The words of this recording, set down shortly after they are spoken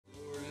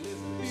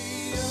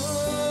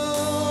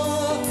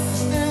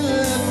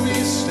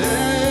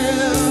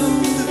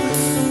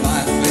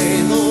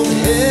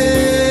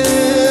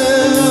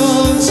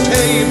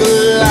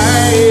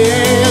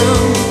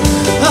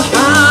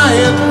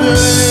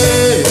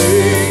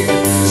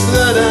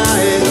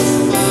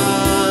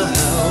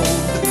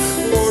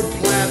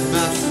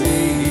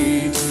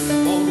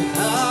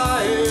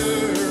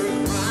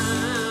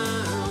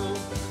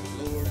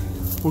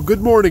good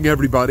morning,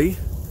 everybody.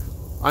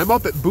 I'm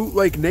up at Boot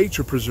Lake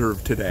Nature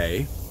Preserve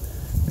today,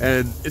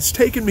 and it's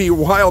taken me a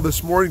while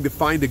this morning to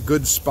find a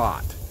good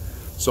spot.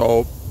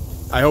 So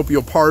I hope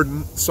you'll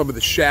pardon some of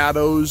the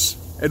shadows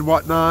and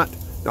whatnot.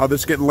 Now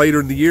this is getting later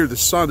in the year, the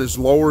sun is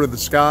lower in the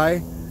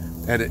sky,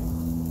 and it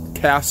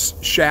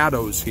casts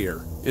shadows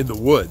here in the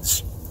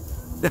woods.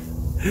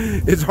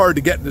 It's hard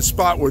to get in a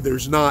spot where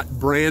there's not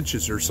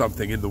branches or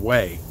something in the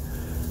way.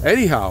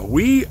 Anyhow,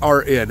 we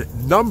are in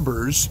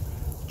Numbers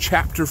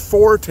chapter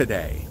 4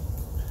 today.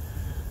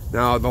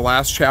 Now, the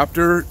last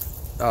chapter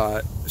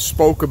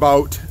spoke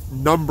about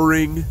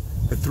numbering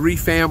the 3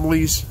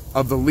 families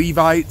of the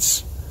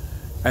Levites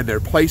and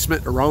their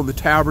placement around the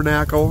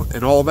tabernacle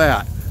and all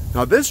that.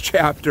 Now, this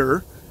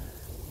chapter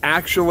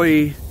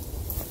actually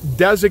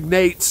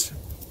designates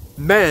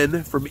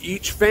men from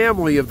each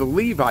family of the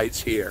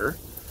Levites here,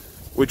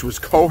 which was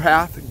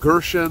Kohath,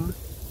 Gershon,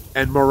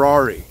 and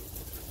Merari.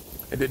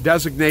 And it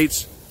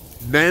designates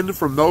men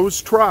from those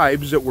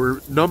tribes that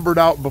were numbered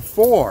out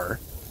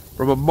before,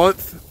 from a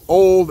month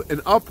old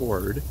and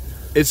upward.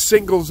 It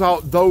singles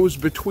out those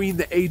between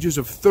the ages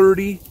of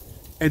 30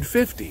 and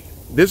 50.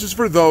 This is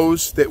for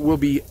those that will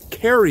be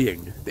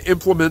carrying the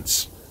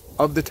implements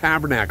of the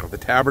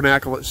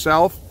tabernacle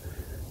itself,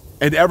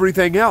 and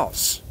everything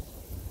else.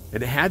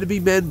 And it had to be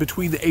men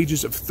between the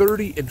ages of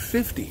 30 and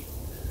 50.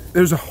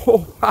 There's a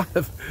whole lot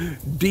of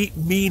deep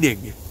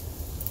meaning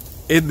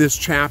in this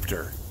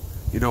chapter.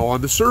 You know,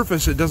 on the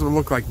surface, it doesn't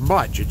look like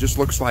much. It just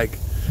looks like,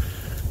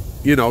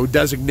 you know,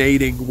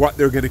 designating what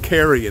they're going to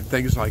carry and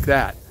things like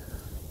that.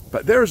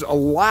 But there's a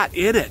lot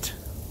in it.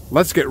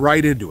 Let's get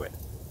right into it.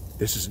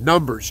 This is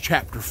Numbers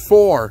chapter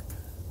 4,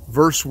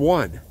 verse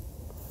 1.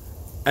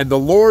 And the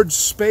Lord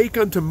spake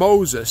unto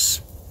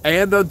Moses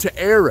and unto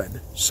Aaron,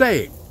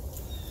 saying,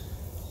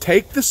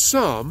 Take the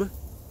sum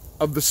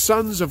of the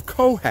sons of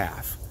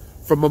Kohath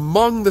from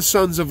among the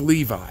sons of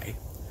Levi,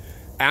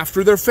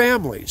 after their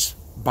families,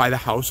 by the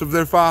house of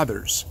their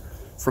fathers,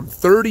 from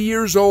 30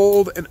 years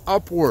old and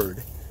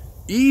upward,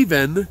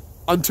 even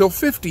until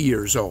 50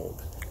 years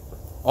old,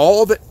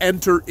 all that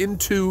enter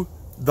into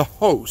the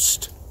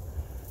host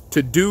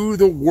to do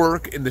the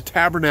work in the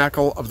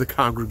tabernacle of the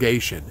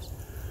congregation.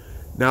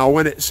 Now,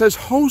 when it says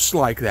host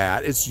like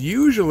that, it's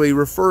usually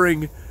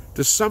referring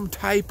to some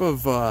type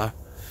of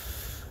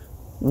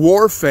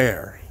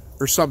warfare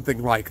or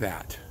something like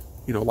that.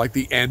 You know, like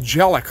the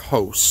angelic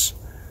hosts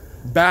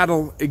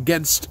battle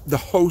against the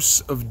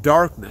hosts of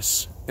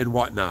darkness and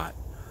whatnot.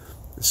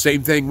 The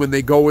same thing when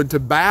they go into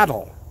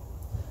battle.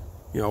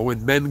 You know,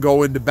 when men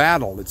go into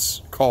battle,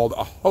 it's called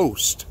a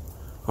host.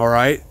 All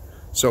right?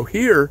 So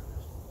here,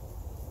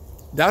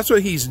 that's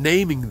what he's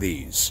naming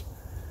these.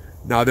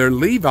 Now, they're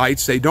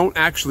Levites. They don't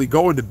actually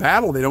go into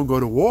battle. They don't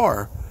go to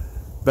war.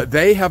 But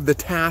they have the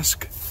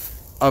task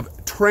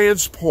of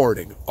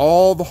transporting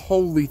all the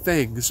holy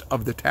things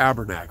of the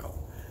tabernacle.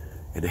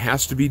 And it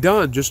has to be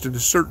done just in a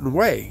certain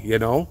way, you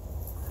know.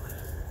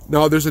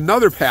 Now, there's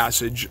another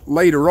passage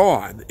later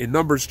on in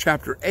Numbers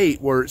chapter 8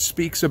 where it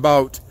speaks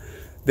about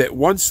that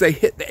once they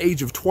hit the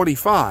age of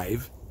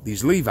 25,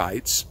 these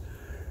Levites,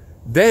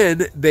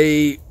 then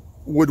they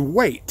would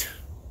wait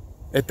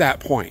at that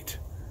point.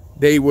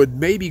 They would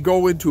maybe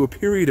go into a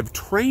period of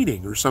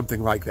training or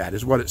something like that,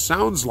 is what it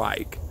sounds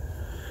like.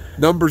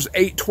 Numbers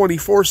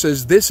 8:24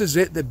 says, This is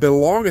it that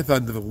belongeth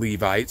unto the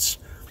Levites.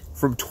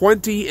 From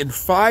 20 and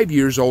 5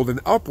 years old and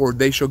upward,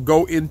 they shall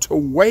go in to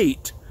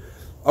wait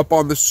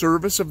upon the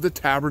service of the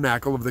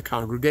tabernacle of the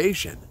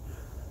congregation,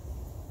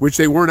 which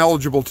they weren't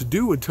eligible to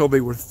do until they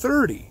were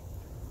 30.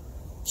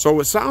 So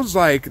it sounds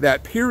like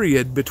that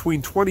period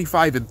between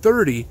 25 and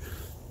 30,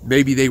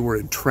 maybe they were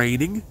in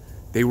training,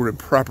 they were in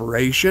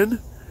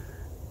preparation,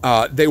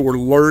 they were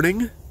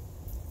learning.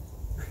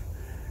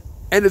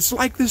 And it's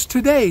like this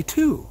today,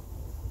 too,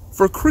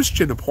 for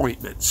Christian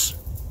appointments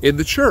in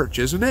the church,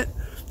 isn't it?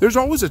 There's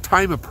always a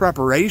time of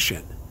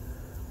preparation,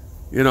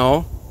 you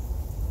know.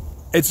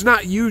 It's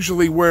not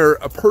usually where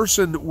a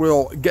person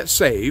will get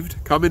saved,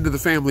 come into the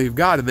family of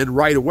God, and then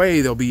right away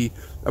they'll be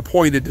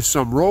appointed to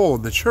some role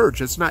in the church.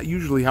 That's not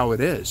usually how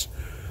it is.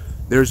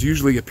 There's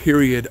usually a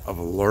period of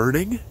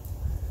learning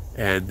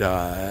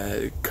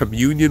and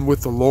communion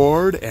with the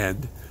Lord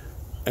and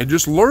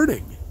just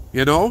learning,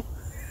 you know.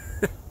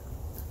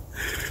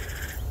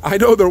 I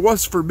know there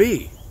was for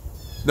me.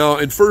 Now,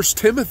 in 1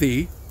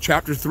 Timothy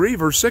chapter 3,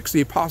 verse 6,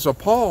 the Apostle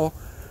Paul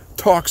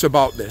talks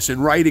about this in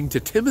writing to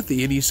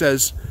Timothy, and he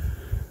says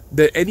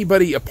that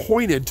anybody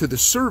appointed to the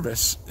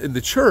service in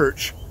the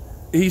church,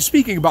 he's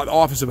speaking about the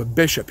office of a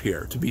bishop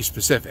here, to be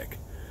specific,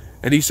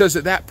 and he says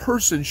that that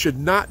person should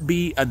not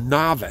be a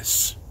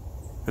novice.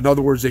 In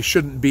other words, they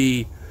shouldn't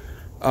be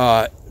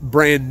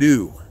brand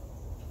new,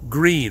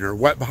 green, or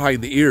wet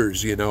behind the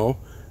ears, you know,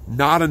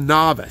 not a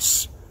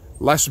novice,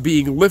 lest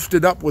being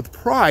lifted up with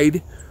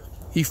pride,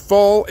 he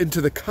fall into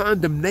the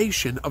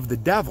condemnation of the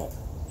devil.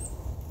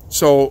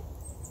 So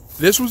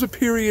this was a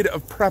period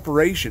of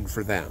preparation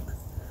for them.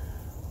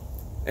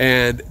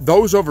 And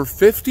those over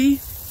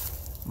 50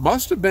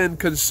 must have been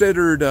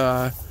considered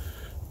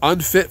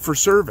unfit for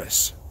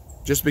service.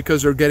 just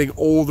because they're getting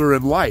older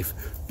in life,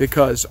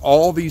 because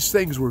all these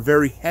things were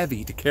very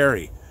heavy to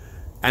carry,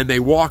 and they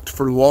walked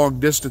for long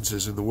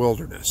distances in the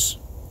wilderness.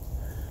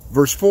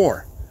 Verse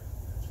 4,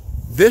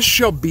 this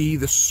shall be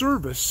the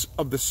service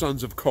of the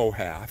sons of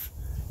Kohath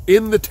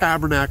in the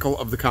tabernacle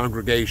of the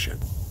congregation,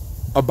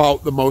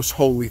 about the most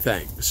holy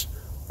things.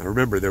 Now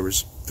remember, there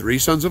was 3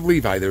 sons of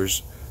Levi.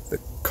 There's the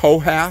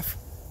Kohath,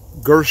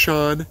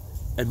 Gershon,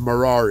 and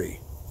Merari.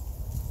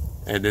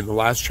 And in the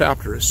last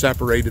chapter, it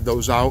separated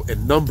those out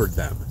and numbered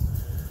them.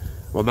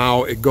 Well,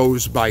 now it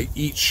goes by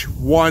each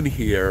one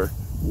here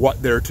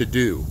what they're to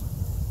do.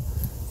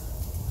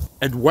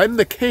 And when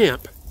the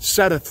camp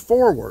setteth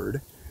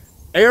forward,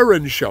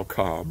 Aaron shall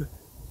come,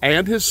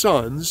 and his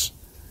sons,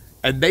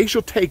 and they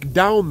shall take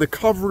down the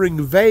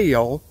covering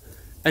veil,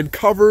 and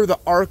cover the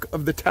ark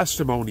of the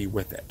testimony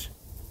with it.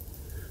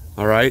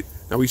 All right?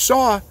 Now we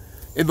saw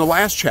in the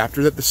last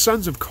chapter that the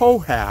sons of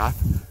Kohath,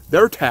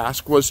 their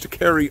task was to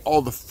carry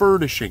all the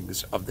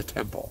furnishings of the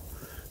temple.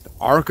 The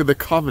Ark of the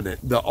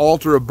Covenant, the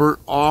altar of burnt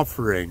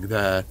offering,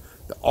 the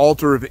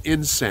altar of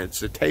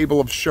incense, the table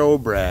of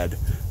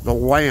showbread, the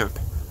lamp.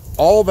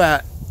 All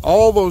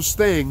those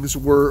things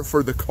were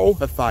for the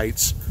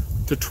Kohathites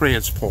to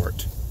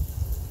transport.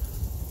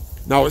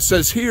 Now it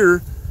says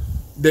here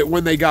that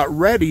when they got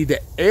ready,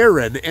 that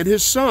Aaron and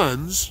his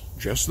sons,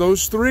 just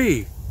those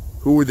 3,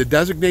 who were the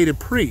designated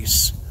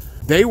priests,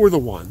 they were the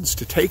ones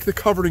to take the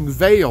covering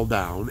veil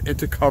down and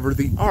to cover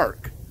the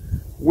ark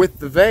with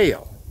the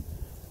veil.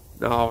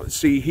 Now,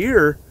 see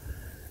here,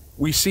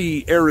 we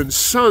see Aaron's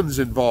sons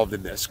involved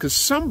in this, because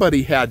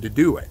somebody had to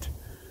do it.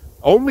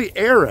 Only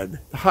Aaron,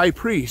 the high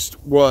priest,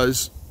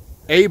 was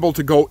able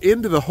to go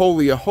into the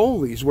Holy of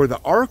Holies where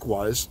the ark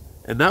was,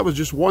 and that was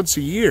just once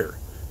a year.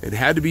 It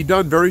had to be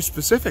done very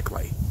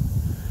specifically.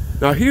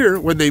 Now here,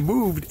 when they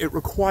moved, it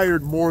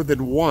required more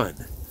than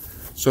one.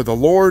 So the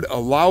Lord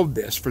allowed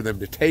this for them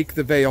to take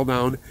the veil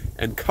down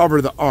and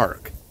cover the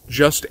ark,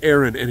 just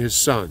Aaron and his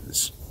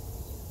sons.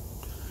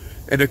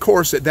 And of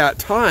course, at that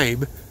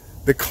time,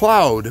 the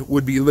cloud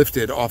would be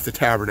lifted off the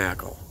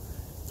tabernacle.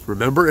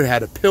 Remember, it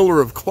had a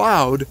pillar of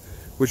cloud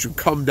which would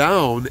come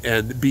down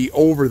and be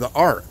over the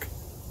ark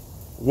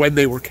when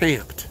they were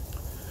camped.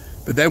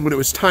 But then when it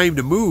was time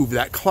to move,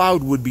 that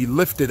cloud would be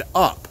lifted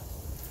up.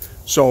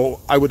 So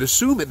I would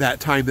assume at that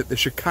time that the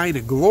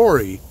Shekinah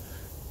glory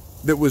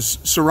that was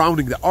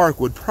surrounding the ark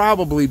would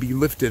probably be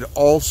lifted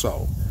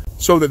also,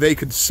 so that they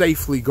could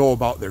safely go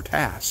about their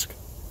task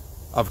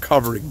of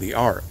covering the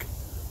ark.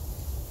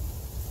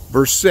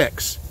 Verse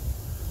 6,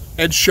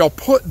 and shall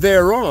put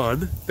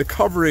thereon the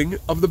covering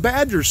of the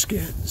badger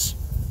skins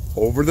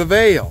over the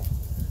veil.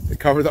 They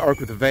cover the ark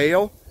with the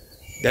veil,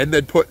 then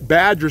they'd put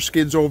badger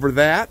skins over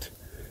that,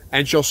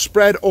 and shall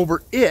spread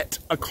over it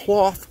a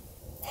cloth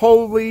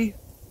wholly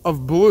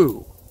of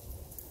blue,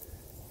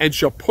 and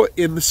shall put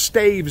in the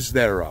staves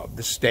thereof.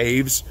 The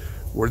staves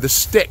were the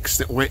sticks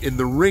that went in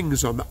the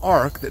rings on the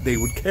ark that they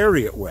would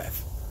carry it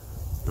with.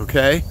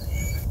 Okay?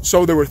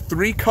 So there were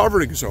 3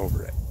 coverings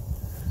over it.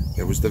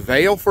 There was the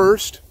veil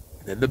first,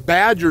 and then the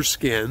badger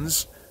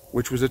skins,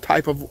 which was a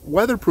type of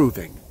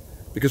weatherproofing,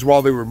 because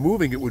while they were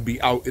moving, it would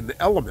be out in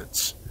the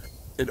elements.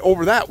 And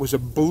over that was a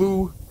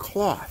blue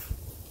cloth.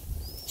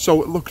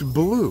 So it looked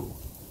blue.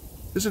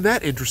 Isn't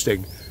that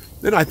interesting?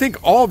 Then I think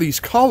all these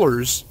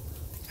colors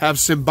have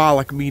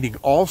symbolic meaning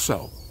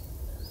also.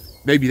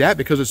 Maybe that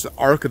because it's the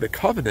Ark of the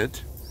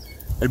Covenant,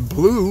 and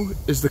blue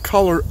is the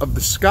color of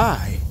the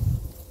sky,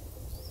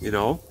 you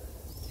know,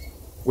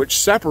 which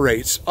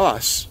separates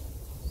us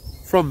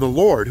from the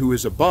Lord who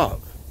is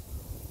above.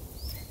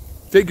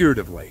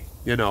 Figuratively,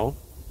 you know,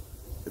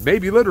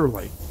 maybe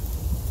literally,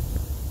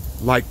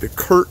 like the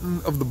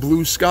curtain of the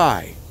blue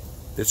sky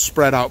that's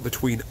spread out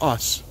between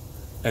us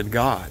and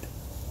God.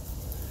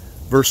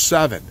 Verse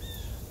 7,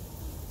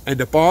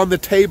 and upon the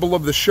table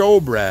of the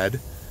showbread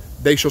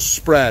they shall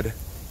spread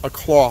a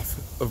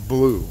cloth of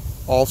blue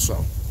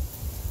also,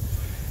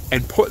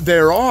 and put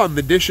thereon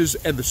the dishes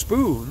and the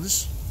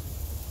spoons,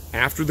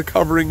 after the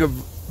covering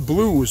of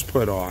blue was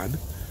put on,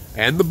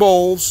 and the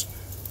bowls,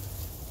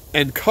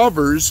 and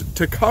covers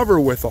to cover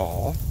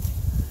withal,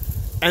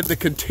 and the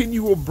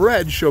continual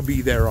bread shall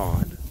be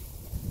thereon.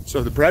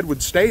 So the bread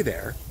would stay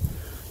there,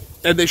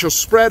 and they shall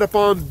spread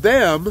upon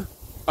them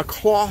a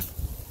cloth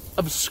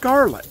of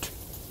scarlet.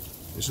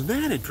 Isn't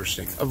that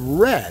interesting? Of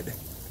red,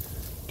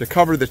 to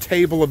cover the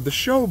table of the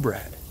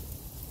showbread.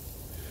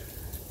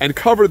 And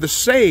cover the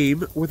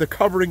same with a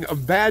covering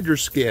of badger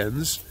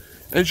skins,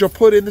 and shall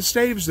put in the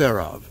staves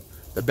thereof.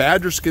 The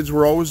badger skins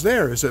were always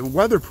there as a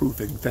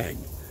weatherproofing thing.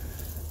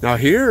 Now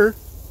here,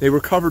 they were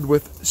covered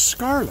with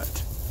scarlet,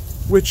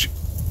 which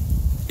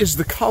is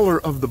the color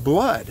of the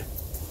blood,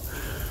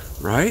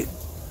 right?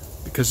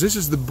 Because this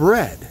is the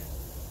bread.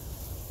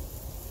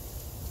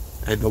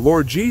 And the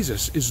Lord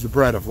Jesus is the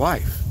bread of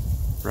life,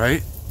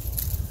 right?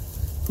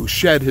 Who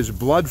shed his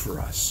blood for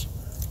us.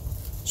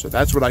 So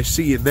that's what I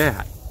see in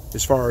that,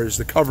 as far as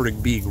the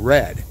covering being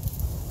red.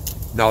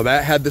 Now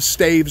that had the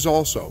staves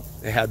also.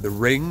 It had the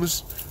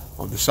rings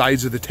on the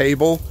sides of the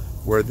table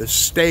where the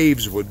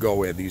staves would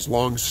go in, these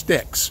long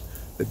sticks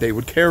that they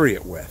would carry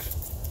it with.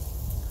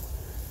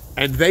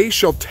 And they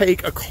shall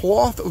take a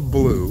cloth of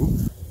blue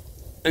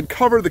and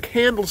cover the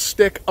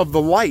candlestick of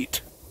the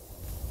light,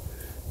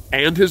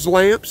 and his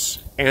lamps,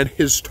 and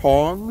his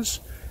tongs,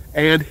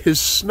 and his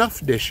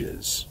snuff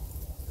dishes,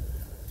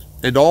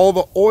 and all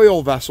the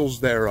oil vessels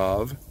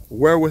thereof,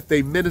 wherewith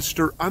they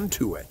minister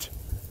unto it.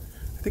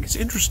 I think it's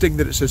interesting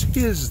that it says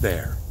his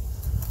there,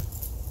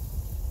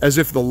 as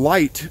if the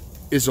light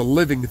is a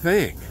living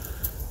thing.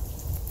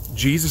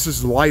 Jesus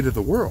is the light of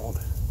the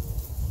world.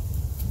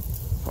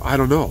 I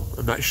don't know.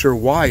 I'm not sure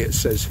why it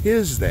says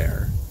his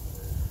there.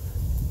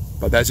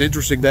 But that's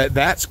interesting that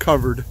that's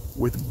covered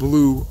with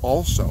blue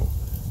also,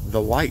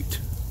 the light.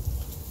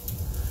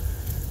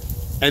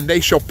 And they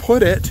shall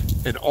put it,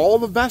 and all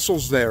the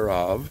vessels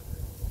thereof,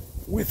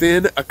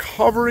 within a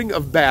covering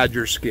of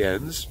badger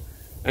skins,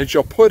 and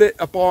shall put it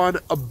upon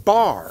a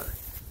bar.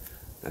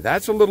 Now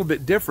that's a little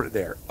bit different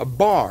there, a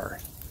bar.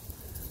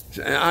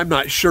 I'm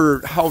not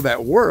sure how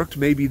that worked.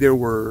 Maybe there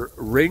were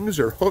rings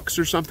or hooks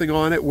or something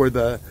on it where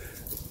the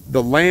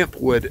lamp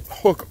would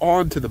hook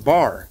onto the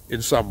bar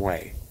in some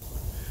way.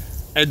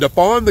 And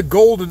upon the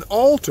golden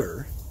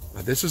altar,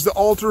 now this is the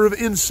altar of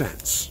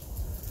incense,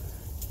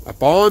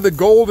 upon the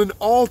golden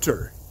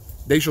altar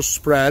they shall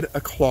spread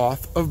a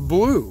cloth of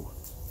blue.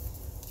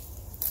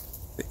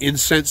 The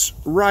incense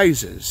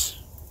rises,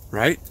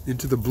 right,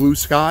 into the blue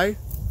sky.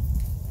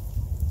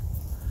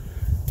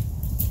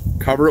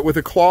 Cover it with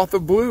a cloth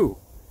of blue,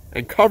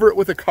 and cover it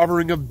with a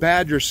covering of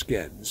badger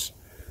skins,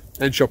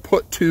 and shall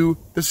put to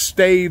the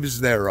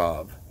staves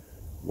thereof.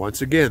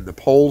 Once again, the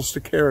poles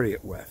to carry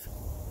it with.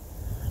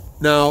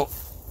 Now,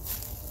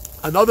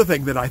 another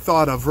thing that I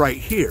thought of right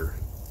here,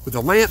 with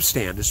the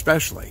lampstand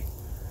especially,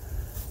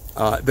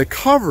 the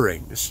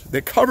coverings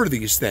that cover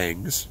these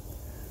things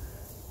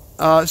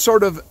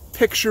sort of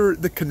picture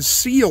the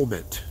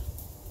concealment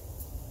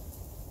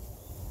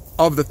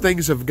of the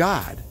things of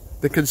God,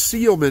 the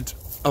concealment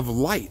of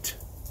light,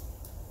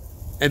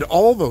 and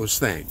all those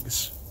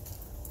things,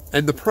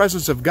 and the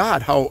presence of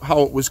God,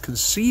 how it was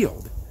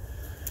concealed.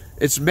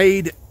 It's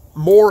made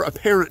more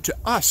apparent to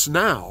us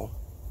now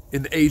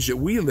in the age that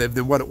we live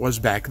than what it was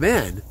back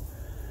then.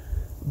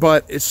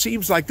 But it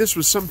seems like this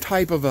was some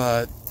type of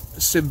a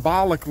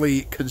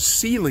symbolically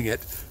concealing it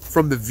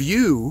from the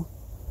view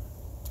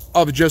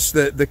of just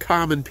the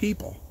common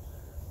people,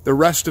 the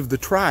rest of the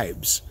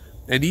tribes,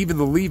 and even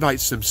the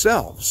Levites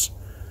themselves.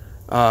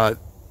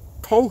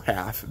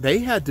 Kohath, they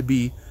had to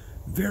be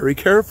very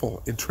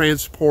careful in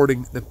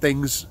transporting the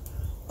things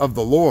of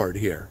the Lord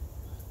here,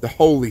 the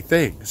holy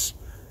things.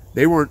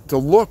 They weren't to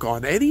look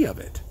on any of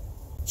it.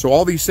 So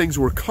all these things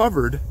were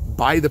covered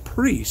by the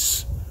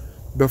priests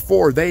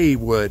before they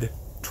would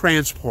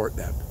transport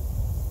them.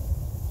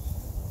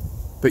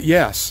 But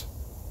yes,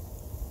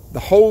 the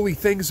holy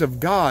things of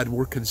God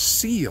were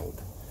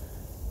concealed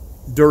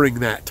during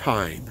that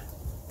time.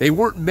 They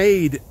weren't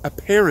made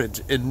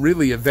apparent and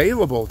really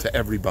available to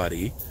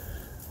everybody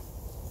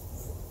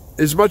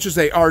as much as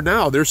they are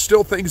now. There's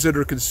still things that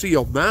are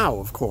concealed now,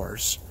 of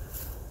course.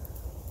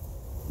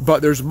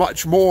 But there's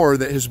much more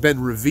that has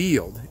been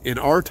revealed in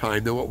our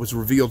time than what was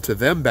revealed to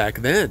them back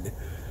then.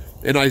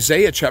 In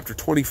Isaiah chapter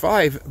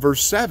 25,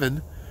 verse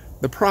 7,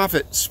 the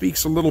prophet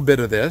speaks a little bit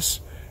of this.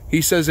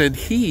 He says, and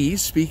he,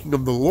 speaking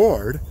of the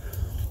Lord,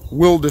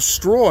 will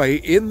destroy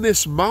in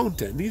this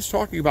mountain, he's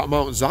talking about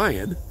Mount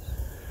Zion,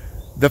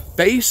 the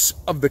face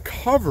of the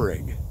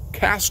covering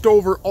cast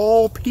over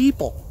all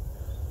people,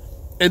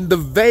 and the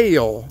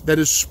veil that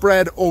is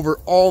spread over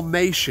all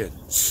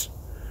nations.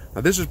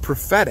 Now this is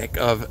prophetic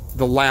of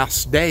the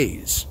last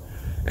days.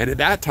 And at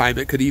that time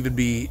it could even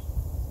be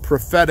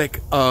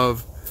prophetic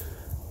of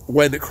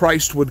when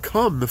Christ would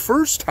come the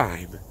first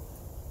time.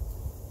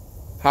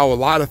 How a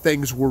lot of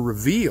things were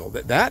revealed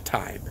at that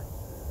time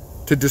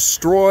to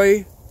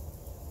destroy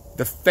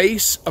the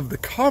face of the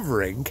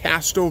covering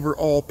cast over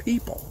all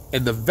people,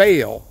 and the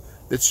veil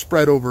that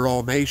spread over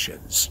all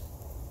nations.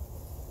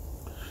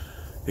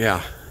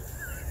 Yeah.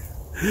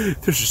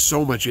 There's just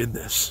so much in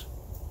this.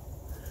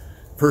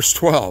 Verse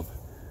 12.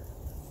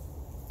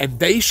 And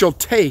they shall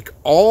take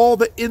all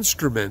the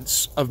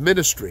instruments of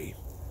ministry,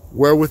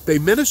 wherewith they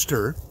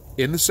minister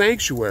in the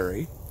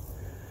sanctuary,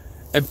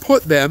 and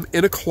put them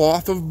in a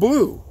cloth of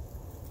blue,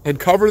 and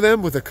cover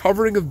them with a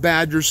covering of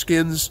badger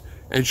skins,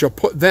 and shall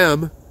put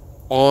them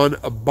on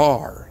a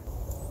bar.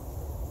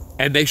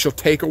 And they shall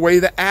take away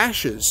the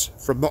ashes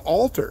from the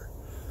altar,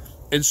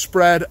 and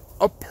spread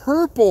a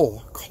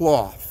purple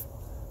cloth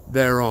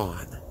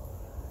thereon.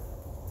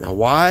 Now,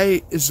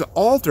 why is the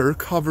altar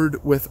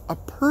covered with a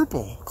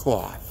purple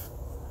cloth?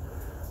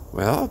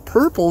 Well,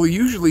 purple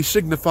usually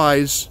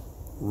signifies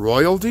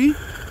royalty,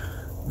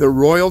 the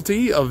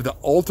royalty of the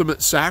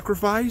ultimate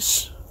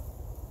sacrifice.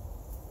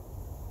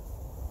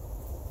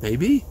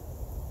 Maybe.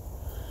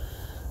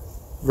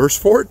 Verse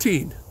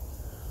 14.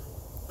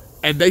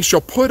 And they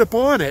shall put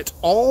upon it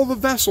all the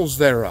vessels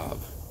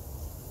thereof,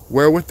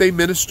 wherewith they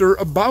minister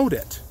about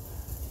it,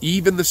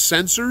 even the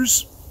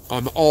censers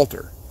on the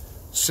altar.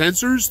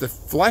 Censers, the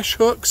flesh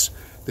hooks,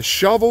 the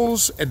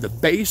shovels and the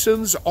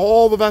basins,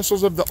 all the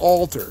vessels of the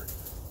altar,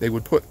 they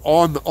would put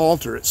on the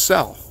altar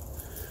itself.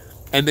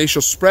 And they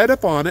shall spread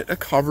upon it a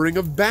covering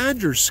of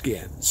badger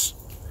skins,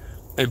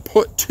 and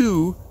put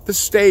to the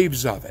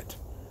staves of it.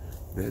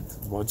 And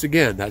once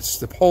again, that's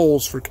the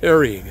poles for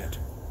carrying it.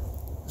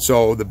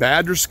 So the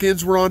badger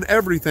skins were on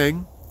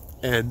everything,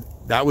 and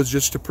that was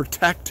just to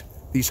protect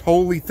these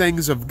holy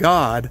things of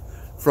God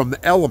from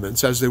the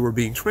elements as they were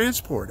being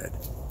transported.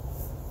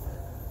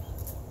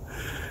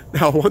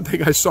 Now, one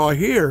thing I saw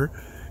here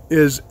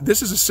is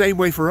this is the same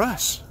way for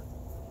us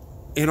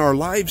in our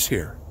lives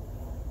here,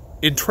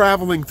 in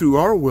traveling through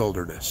our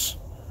wilderness,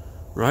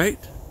 right?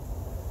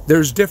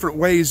 There's different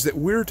ways that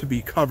we're to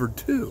be covered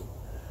too,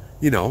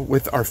 you know,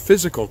 with our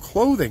physical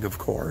clothing, of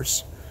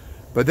course,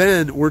 but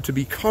then we're to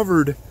be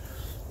covered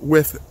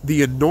with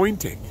the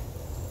anointing,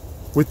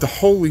 with the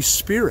Holy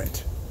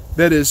Spirit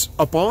that is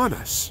upon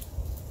us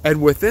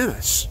and within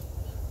us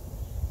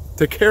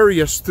to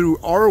carry us through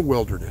our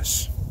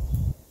wilderness.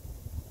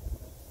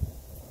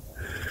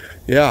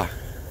 Yeah.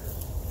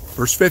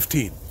 Verse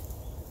 15.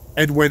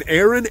 And when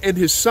Aaron and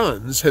his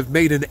sons have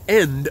made an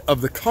end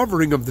of the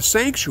covering of the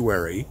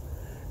sanctuary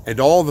and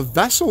all the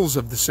vessels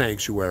of the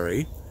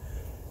sanctuary,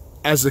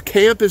 as the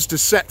camp is to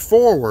set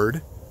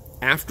forward,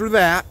 after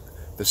that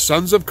the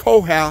sons of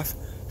Kohath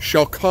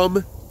shall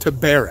come to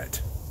bear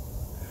it.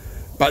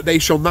 But they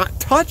shall not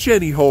touch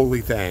any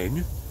holy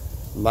thing,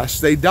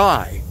 lest they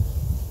die.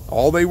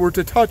 All they were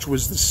to touch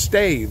was the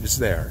staves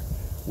there,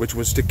 which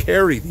was to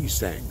carry these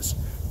things.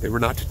 They were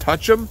not to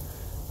touch them.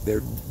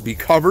 They'd be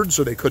covered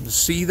so they couldn't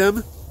see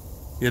them,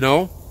 you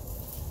know,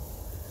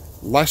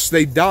 lest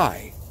they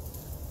die.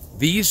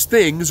 These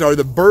things are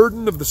the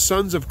burden of the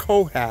sons of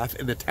Kohath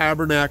in the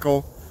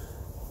tabernacle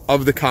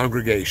of the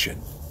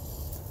congregation.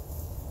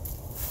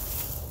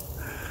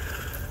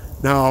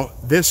 Now,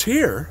 this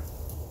here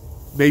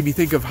made me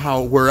think of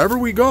how wherever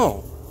we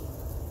go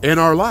in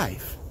our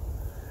life,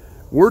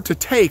 we're to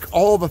take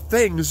all the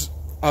things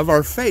of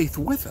our faith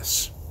with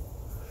us.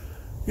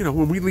 You know,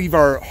 when we leave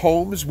our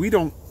homes, we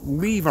don't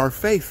leave our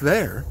faith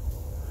there.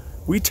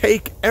 We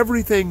take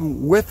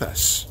everything with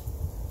us.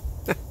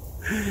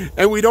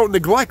 And we don't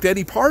neglect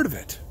any part of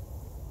it.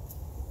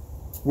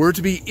 We're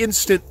to be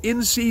instant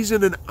in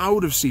season and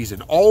out of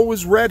season,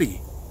 always ready.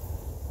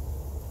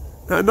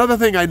 Now, another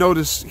thing I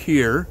notice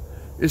here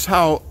is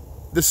how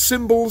the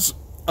symbols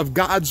of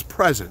God's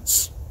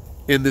presence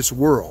in this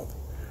world,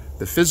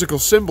 the physical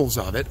symbols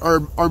of it,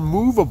 are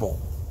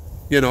movable,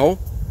 you know.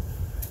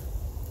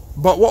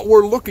 But what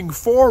we're looking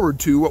forward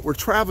to, what we're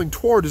traveling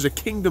toward, is a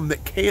kingdom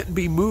that can't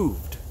be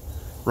moved,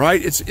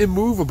 right? It's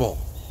immovable.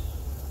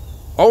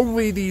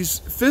 Only these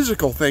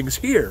physical things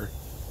here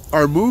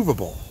are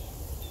movable.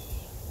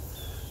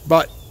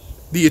 But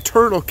the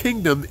eternal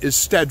kingdom is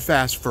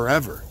steadfast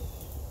forever.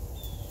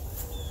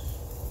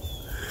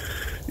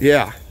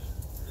 Yeah.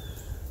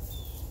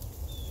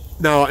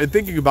 Now, in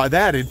thinking about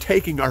that and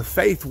taking our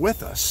faith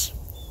with us,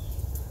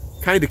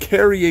 kind of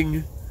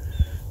carrying,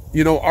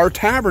 you know, our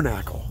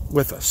tabernacle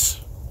with us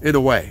in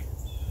a way.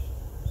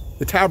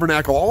 The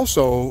tabernacle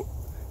also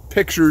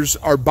pictures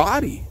our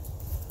body,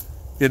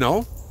 you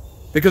know,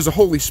 because the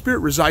Holy Spirit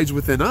resides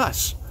within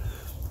us.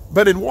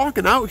 But in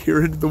walking out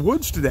here into the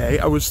woods today,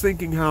 I was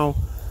thinking how,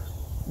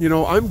 you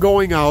know, I'm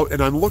going out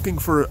and I'm looking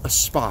for a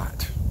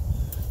spot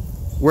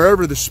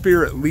wherever the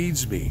Spirit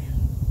leads me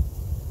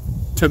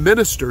to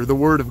minister the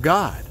Word of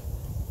God.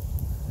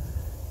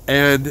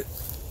 And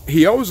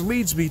He always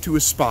leads me to a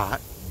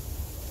spot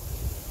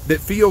that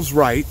feels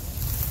right,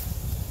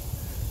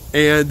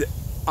 and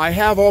I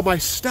have all my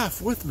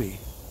stuff with me.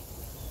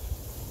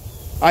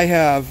 I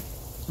have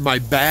my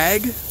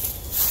bag.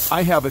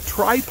 I have a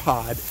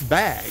tripod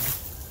bag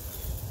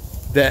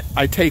that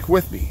I take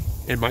with me,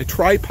 and my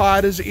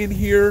tripod is in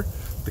here,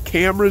 the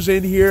camera's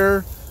in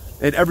here,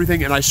 and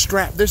everything, and I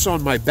strap this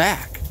on my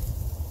back.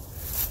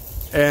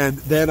 And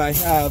then I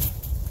have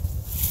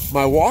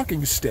my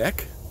walking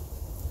stick.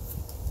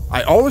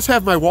 I always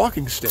have my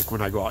walking stick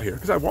when I go out here,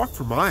 because I walk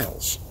for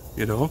miles,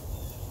 you know,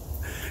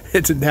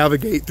 and to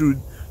navigate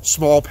through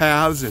small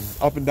paths and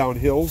up and down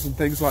hills and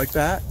things like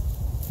that.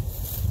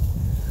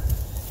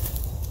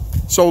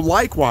 So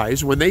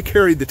likewise, when they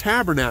carried the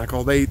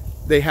tabernacle, they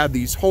had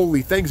these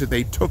holy things that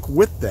they took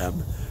with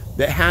them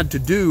that had to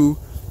do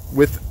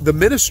with the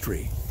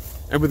ministry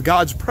and with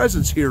God's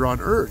presence here on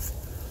earth.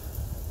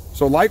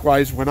 So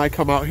likewise, when I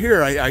come out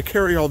here, I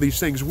carry all these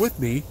things with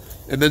me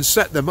and then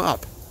set them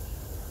up.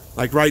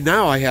 Like right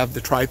now, I have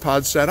the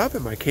tripod set up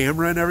and my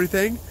camera and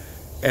everything,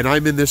 and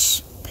I'm in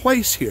this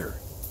place here,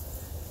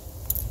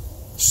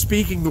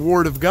 speaking the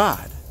Word of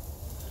God.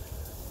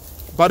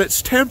 But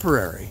it's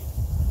temporary.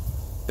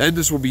 Then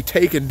this will be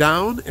taken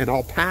down, and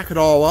I'll pack it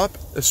all up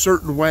a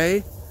certain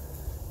way,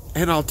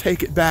 and I'll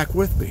take it back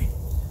with me.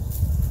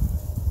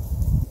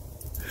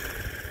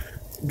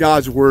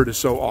 God's Word is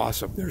so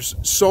awesome. There's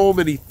so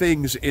many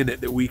things in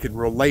it that we can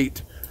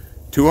relate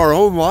to our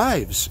own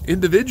lives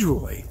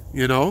individually,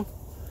 you know.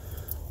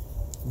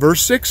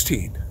 Verse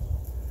 16,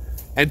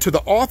 and to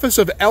the office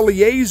of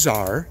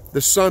Eleazar,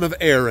 the son of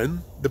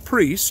Aaron, the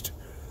priest,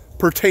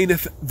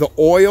 pertaineth the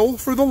oil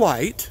for the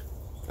light.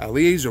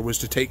 Eleazar was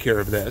to take care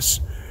of this.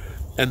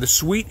 And the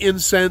sweet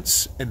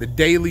incense, and the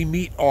daily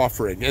meat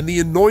offering, and the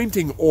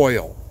anointing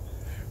oil,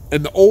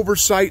 and the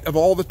oversight of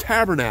all the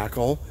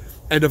tabernacle,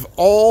 and of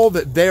all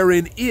that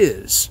therein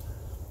is,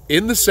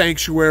 in the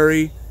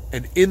sanctuary,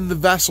 and in the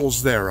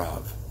vessels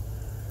thereof.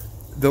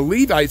 The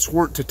Levites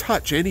weren't to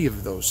touch any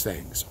of those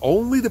things.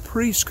 Only the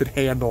priests could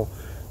handle,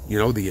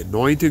 the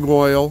anointing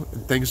oil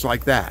and things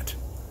like that.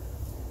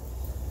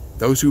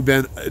 Those who've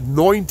been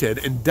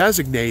anointed and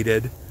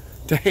designated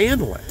to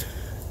handle it.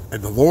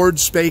 And the Lord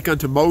spake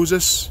unto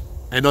Moses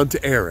and unto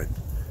Aaron,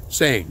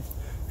 saying,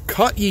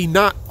 Cut ye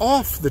not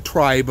off the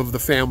tribe of the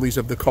families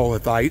of the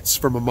Kohathites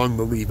from among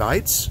the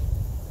Levites,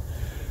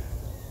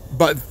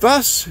 but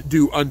thus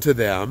do unto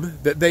them,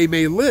 that they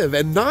may live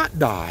and not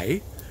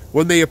die,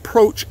 when they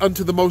approach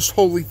unto the most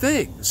holy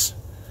things.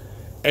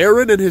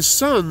 Aaron and his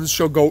sons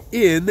shall go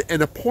in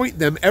and appoint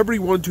them every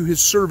one to his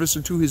service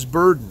and to his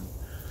burden.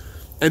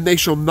 And they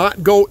shall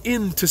not go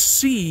in to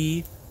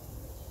see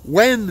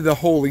when the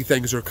holy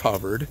things are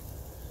covered,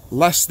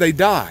 lest they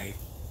die.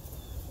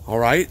 All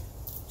right?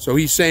 So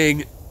he's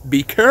saying,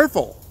 be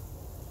careful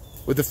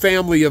with the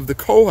family of the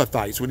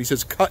Kohathites when he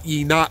says, cut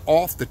ye not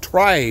off the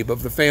tribe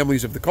of the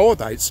families of the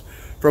Kohathites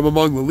from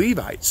among the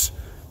Levites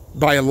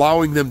by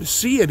allowing them to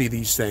see any of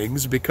these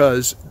things,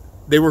 because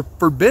they were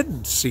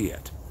forbidden to see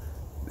it.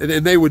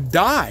 And they would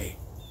die.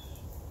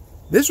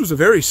 This was a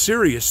very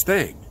serious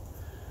thing.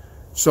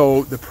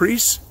 So the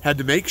priests had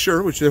to make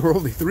sure, which there were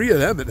only 3 of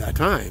them at that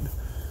time,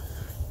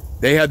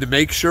 they had to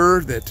make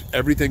sure that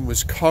everything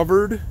was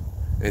covered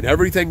and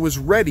everything was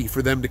ready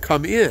for them to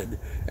come in.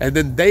 And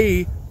then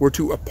they were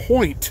to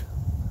appoint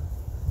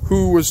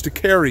who was to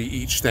carry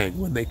each thing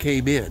when they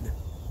came in.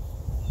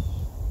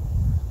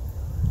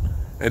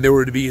 And they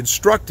were to be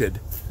instructed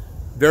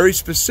very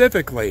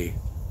specifically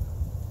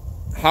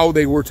how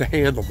they were to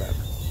handle them.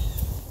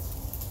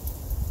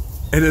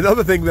 And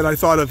another thing that I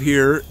thought of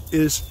here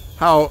is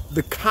how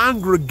the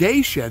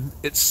congregation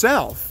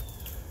itself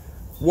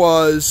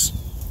was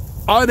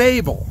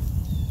unable,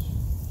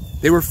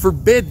 they were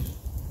forbidden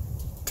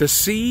to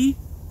see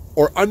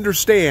or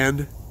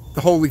understand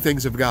the holy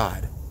things of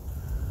God.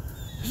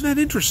 Isn't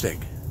that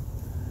interesting?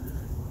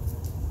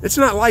 It's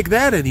not like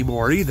that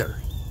anymore either.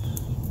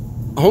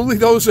 Only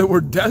those that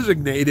were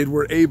designated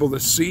were able to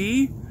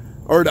see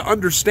or to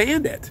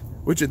understand it,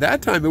 which at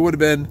that time it would have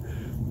been,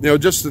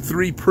 just the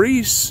 3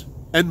 priests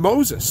and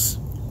Moses.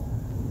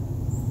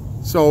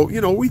 So,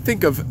 we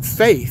think of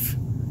faith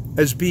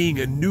as being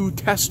a New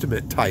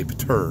Testament type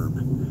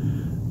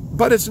term,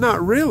 but it's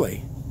not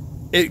really.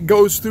 It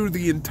goes through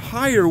the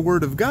entire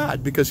Word of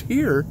God, because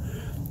here,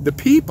 the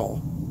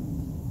people,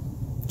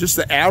 just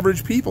the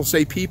average people,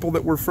 say people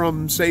that were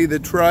from, say, the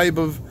tribe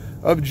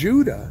of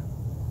Judah,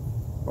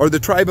 or the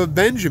tribe of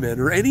Benjamin,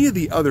 or any of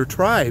the other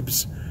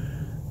tribes,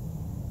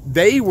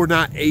 they were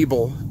not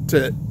able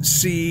to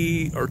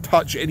see or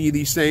touch any of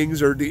these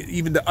things, or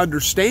even to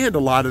understand a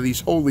lot of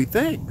these holy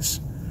things.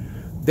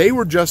 They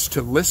were just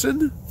to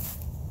listen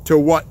to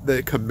what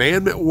the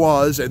commandment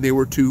was, and they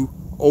were to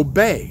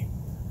obey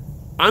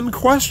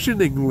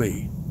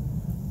unquestioningly.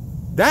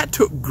 That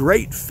took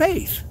great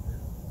faith.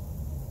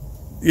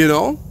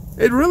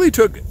 It really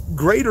took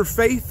greater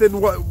faith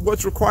than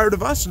what's required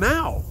of us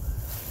now,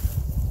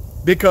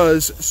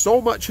 because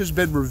so much has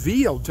been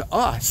revealed to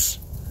us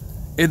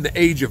in the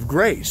age of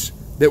grace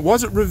that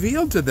wasn't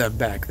revealed to them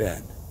back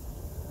then.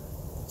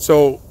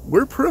 So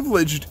we're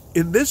privileged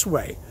in this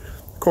way.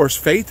 Of course,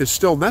 faith is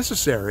still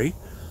necessary,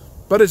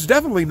 but it's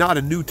definitely not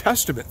a New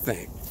Testament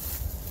thing.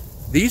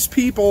 These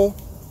people,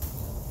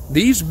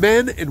 these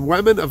men and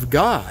women of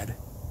God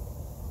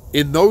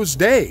in those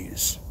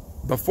days,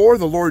 before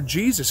the Lord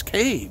Jesus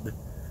came,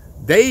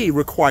 they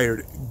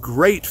required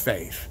great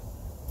faith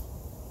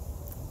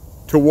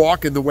to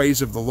walk in the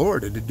ways of the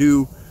Lord and to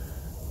do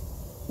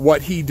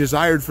what He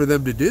desired for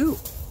them to do.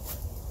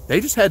 They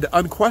just had to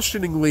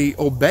unquestioningly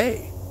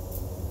obey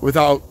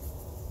without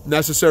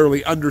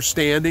necessarily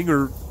understanding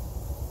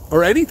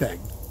or anything,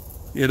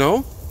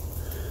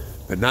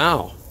 But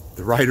now,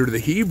 the writer to the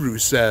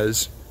Hebrews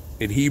says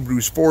in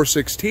Hebrews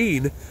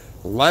 4:16,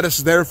 let us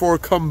therefore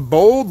come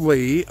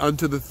boldly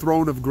unto the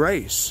throne of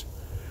grace,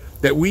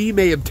 that we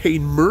may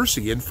obtain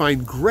mercy and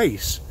find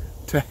grace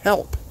to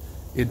help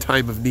in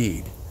time of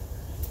need.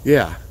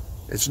 Yeah,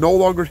 it's no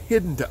longer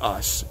hidden to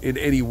us in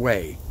any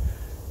way.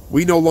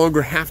 We no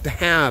longer have to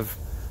have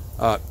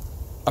a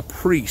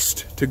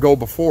priest to go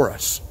before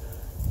us,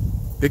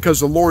 because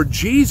the Lord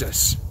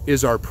Jesus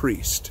is our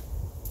priest,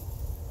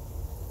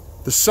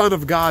 the Son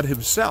of God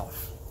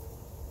Himself.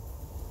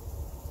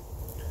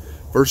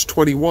 Verse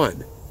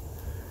 21,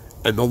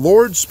 and the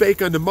Lord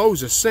spake unto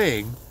Moses,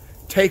 saying,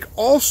 take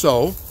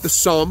also the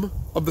sum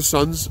of the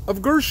sons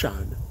of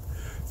Gershon,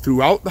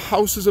 throughout the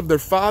houses of their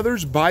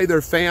fathers, by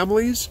their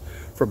families,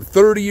 from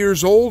 30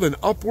 years old and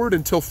upward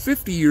until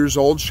 50 years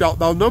old shalt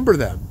thou number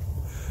them,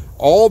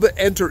 all that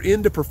enter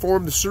in to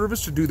perform the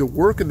service, to do the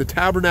work in the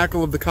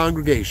tabernacle of the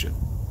congregation.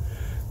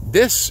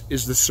 This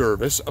is the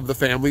service of the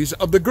families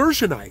of the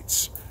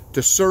Gershonites,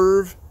 to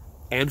serve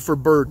and for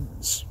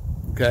burdens.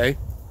 Okay?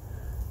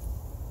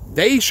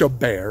 They shall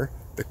bear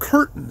the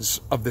curtains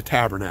of the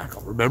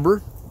tabernacle.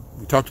 Remember?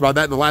 We talked about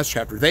that in the last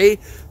chapter.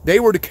 They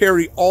were to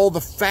carry all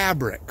the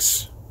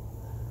fabrics,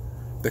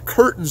 the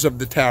curtains of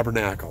the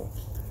tabernacle,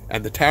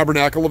 and the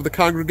tabernacle of the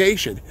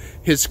congregation,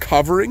 his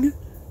covering,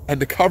 and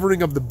the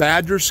covering of the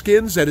badger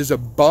skins that is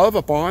above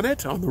upon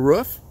it, on the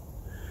roof,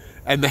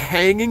 and the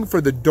hanging for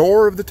the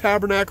door of the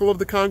tabernacle of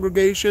the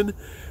congregation,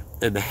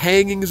 and the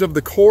hangings of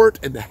the court,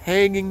 and the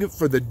hanging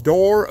for the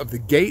door of the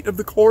gate of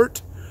the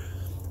court,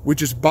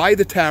 which is by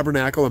the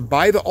tabernacle, and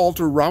by the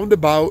altar round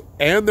about,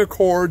 and their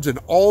cords, and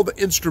all the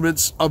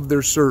instruments of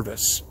their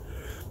service,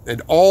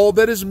 and all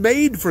that is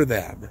made for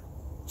them,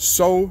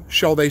 so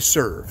shall they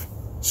serve.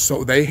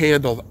 So they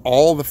handled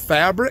all the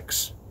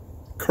fabrics,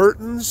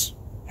 curtains,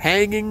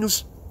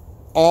 hangings,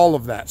 all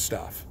of that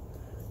stuff,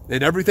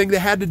 and everything that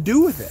had to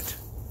do with it.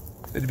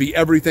 It'd be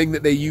everything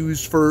that they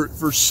used for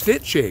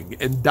stitching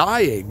and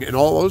dyeing and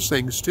all those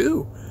things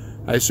too.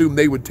 I assume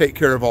they would take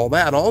care of all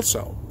that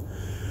also.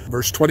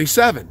 Verse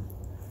 27,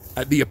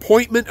 at the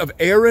appointment of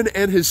Aaron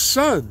and his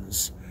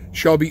sons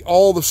shall be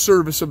all the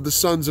service of the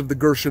sons of the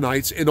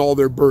Gershonites in all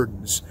their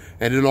burdens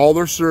and in all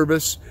their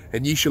service,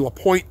 and ye shall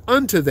appoint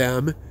unto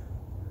them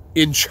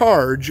in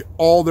charge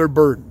all their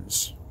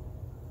burdens.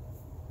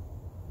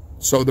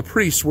 So the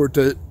priests were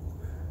to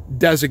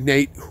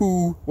designate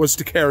who was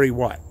to carry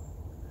what,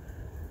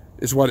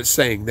 is what it's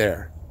saying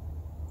there.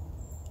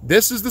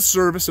 This is the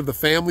service of the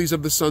families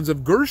of the sons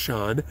of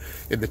Gershon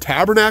in the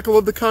tabernacle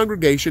of the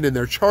congregation, and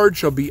their charge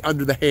shall be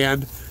under the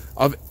hand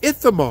of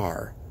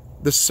Ithamar,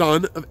 the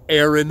son of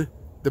Aaron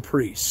the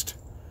priest.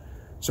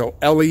 So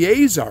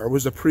Eleazar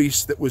was a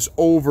priest that was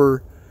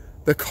over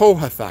the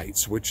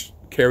Kohathites, which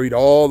carried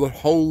all the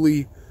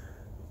holy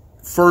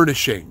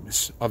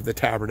furnishings of the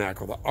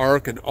tabernacle, the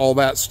ark and all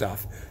that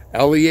stuff.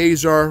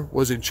 Eleazar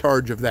was in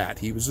charge of that.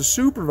 He was a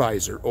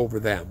supervisor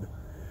over them.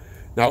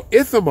 Now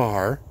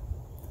Ithamar,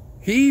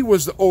 he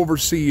was the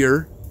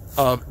overseer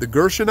of the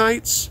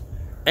Gershonites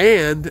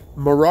and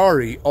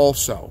Merari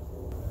also.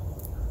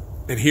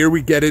 And here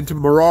we get into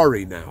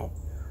Merari now.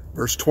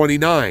 Verse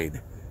 29,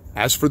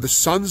 as for the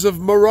sons of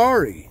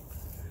Merari,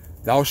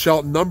 thou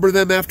shalt number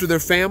them after their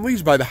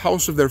families by the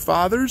house of their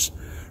fathers,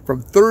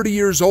 from 30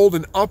 years old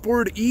and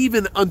upward,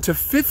 even unto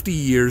 50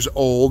 years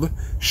old,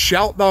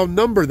 shalt thou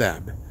number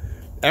them,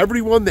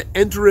 every one that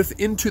entereth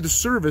into the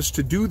service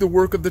to do the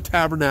work of the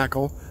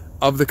tabernacle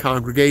of the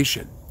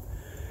congregation.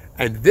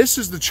 And this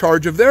is the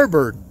charge of their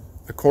burden,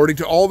 according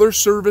to all their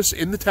service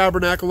in the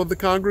tabernacle of the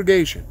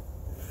congregation.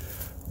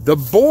 The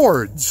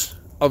boards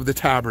of the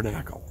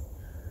tabernacle,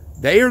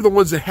 they are the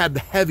ones that had the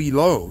heavy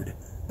load.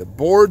 The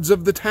boards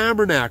of the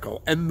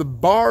tabernacle, and the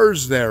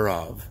bars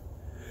thereof,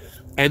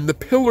 and the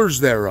pillars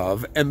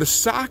thereof, and the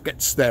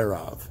sockets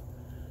thereof.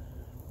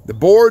 The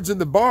boards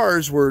and the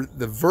bars were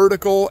the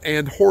vertical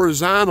and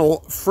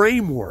horizontal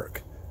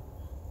framework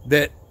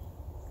that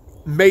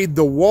made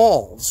the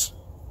walls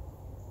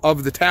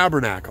of the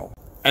tabernacle,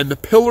 and the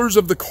pillars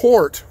of the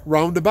court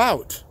round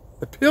about,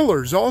 the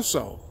pillars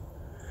also,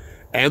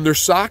 and their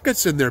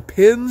sockets and their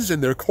pins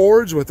and their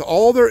cords with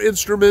all their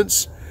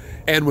instruments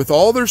and with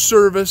all their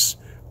service,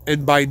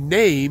 and by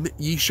name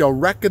ye shall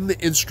reckon the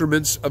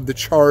instruments of the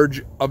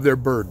charge of their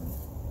burden.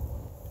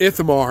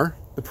 Ithamar,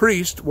 the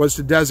priest, was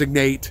to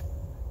designate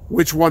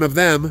which one of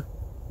them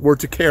were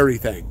to carry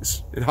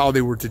things and how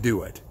they were to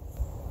do it.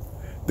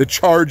 The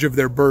charge of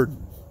their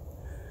burden.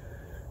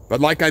 But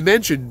like I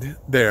mentioned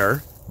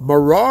there,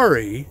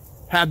 Merari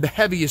had the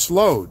heaviest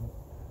load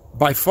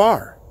by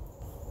far.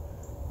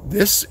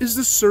 This is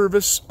the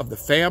service of the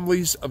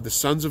families of the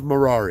sons of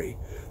Merari,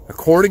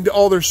 according to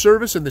all their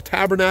service in the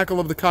tabernacle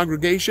of the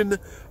congregation,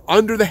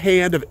 under the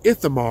hand of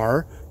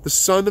Ithamar, the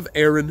son of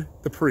Aaron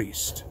the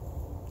priest.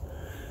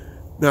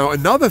 Now,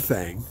 another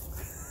thing,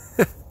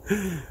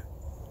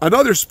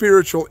 another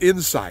spiritual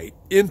insight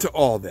into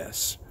all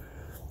this.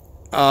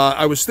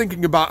 I was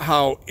thinking about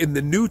how in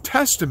the New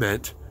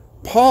Testament,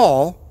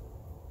 Paul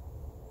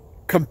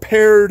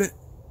compared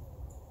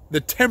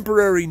the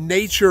temporary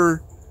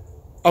nature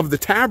of the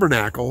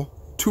tabernacle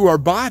to our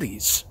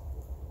bodies.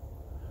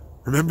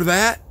 Remember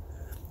that?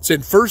 It's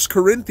in 1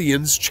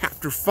 Corinthians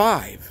chapter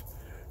 5,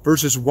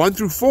 verses 1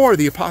 through 4.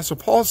 The Apostle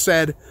Paul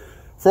said,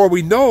 for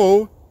we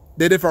know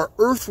that if our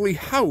earthly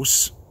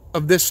house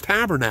of this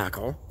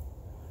tabernacle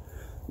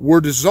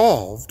were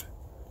dissolved,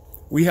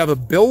 we have a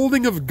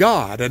building of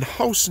God, an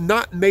house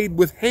not made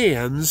with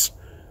hands,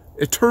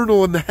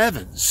 eternal in the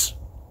heavens.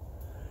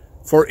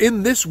 For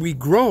in this we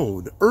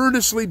groan,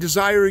 earnestly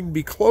desiring to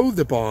be clothed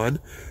upon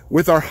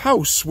with our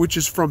house which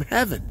is from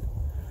heaven.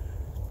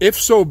 If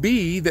so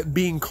be that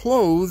being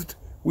clothed,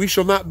 we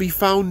shall not be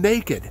found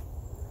naked.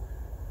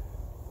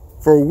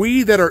 For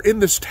we that are in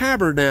this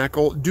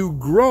tabernacle do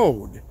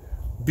groan,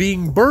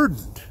 being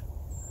burdened,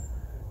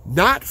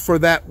 not for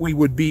that we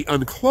would be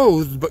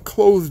unclothed, but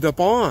clothed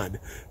upon,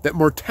 that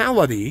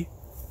mortality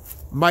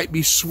might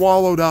be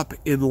swallowed up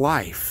in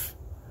life.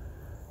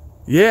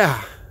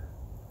 Yeah.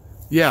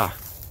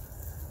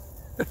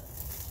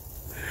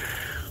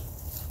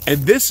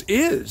 And this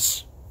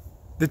is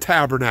the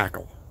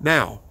tabernacle.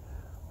 Now,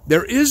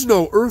 there is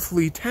no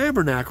earthly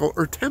tabernacle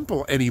or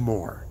temple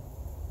anymore.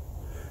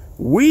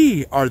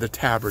 We are the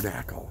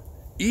tabernacle.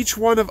 Each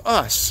one of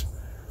us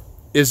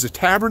is the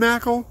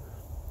tabernacle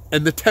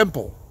and the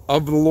temple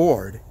of the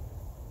Lord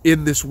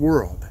in this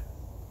world.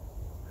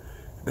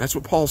 And that's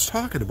what Paul's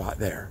talking about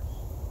there.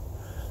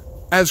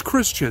 As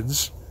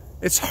Christians,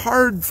 it's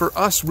hard for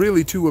us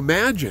really to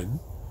imagine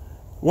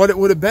what it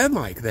would have been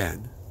like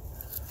then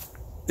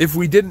if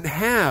we didn't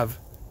have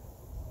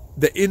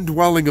the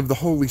indwelling of the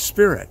Holy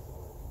Spirit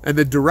and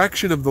the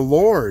direction of the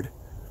Lord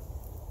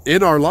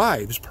in our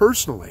lives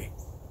personally.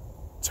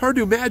 It's hard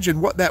to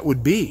imagine what that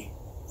would be,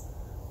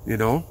 you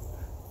know,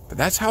 but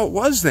that's how it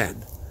was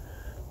then.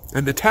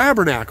 And the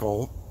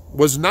tabernacle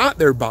was not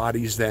their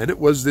bodies then. It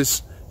was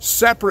this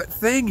separate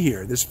thing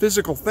here, this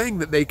physical thing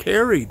that they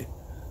carried.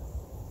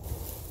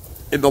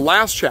 In the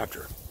last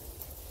chapter,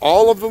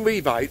 all of the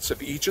Levites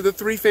of each of the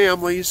three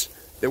families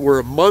that were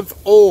a month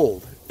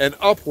old and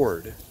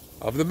upward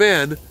of the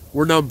men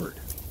were numbered.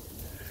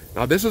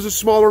 Now this is a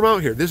smaller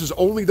amount here. This is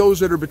only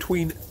those that are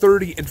between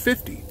 30 and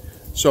 50.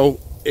 So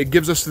it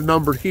gives us the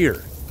number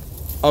here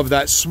of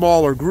that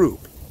smaller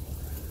group.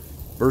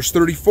 Verse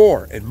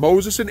 34, and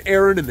Moses and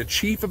Aaron and the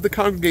chief of the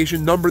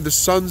congregation numbered the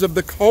sons of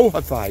the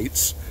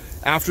Kohathites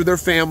after their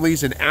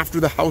families and after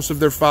the house of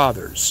their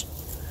fathers.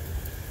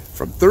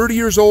 From 30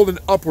 years old and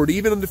upward,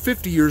 even unto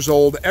 50 years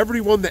old,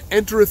 everyone that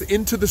entereth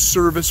into the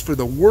service for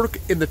the work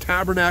in the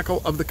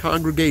tabernacle of the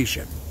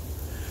congregation.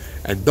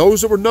 And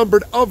those that were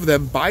numbered of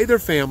them by their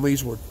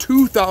families were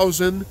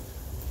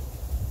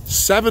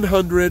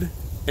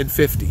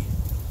 2,750.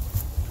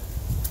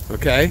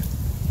 Okay?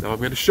 Now I'm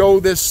going to show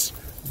this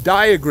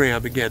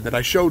diagram again that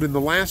I showed in the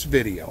last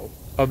video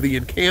of the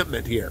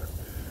encampment here.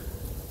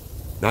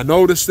 Now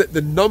notice that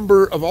the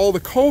number of all the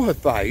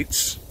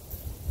Kohathites,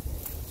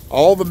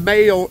 all the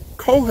male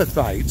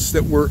Kohathites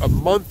that were a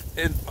month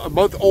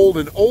old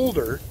and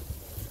older,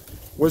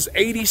 was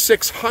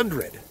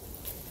 8,600.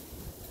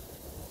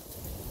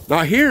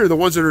 Now here, the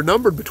ones that are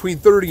numbered between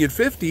 30 and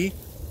 50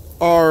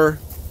 are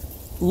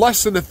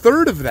less than a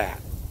third of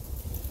that.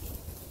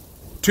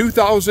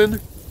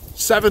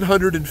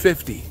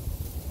 2,750.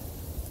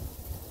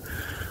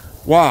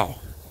 Wow.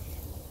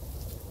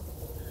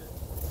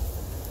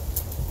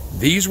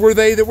 These were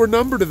they that were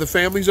numbered of the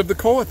families of the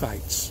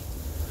Kohathites,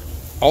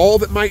 all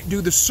that might do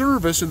the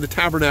service in the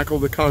tabernacle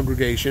of the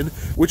congregation,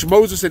 which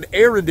Moses and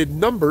Aaron did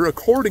number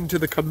according to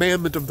the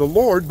commandment of the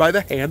Lord by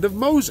the hand of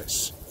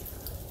Moses.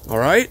 All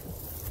right?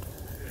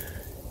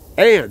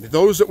 And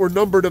those that were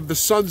numbered of the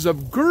sons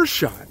of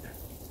Gershon,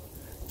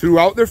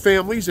 throughout their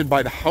families and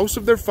by the house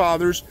of their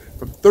fathers,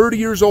 from 30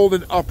 years old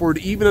and upward,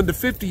 even unto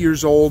 50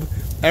 years old,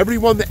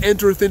 everyone that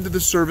entereth into the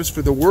service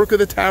for the work of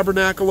the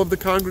tabernacle of the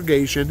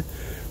congregation,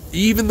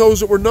 even those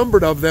that were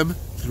numbered of them,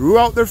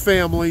 throughout their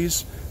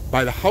families,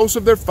 by the house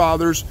of their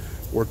fathers,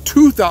 were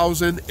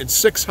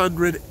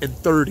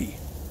 2,630.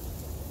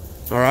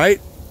 All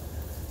right?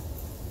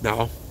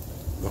 Now,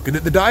 looking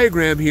at the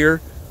diagram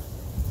here,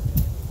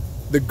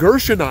 the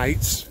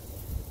Gershonites,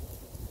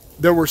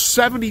 there were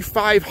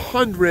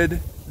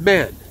 7,500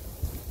 men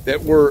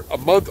that were a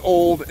month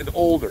old and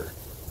older.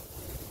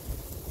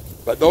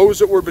 But those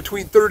that were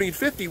between 30 and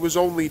 50 was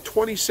only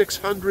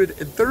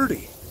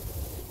 2,630.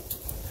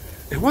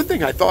 And one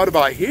thing I thought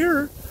about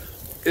here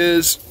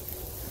is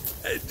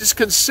just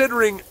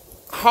considering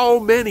how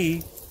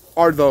many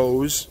are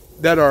those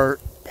that are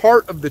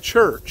part of the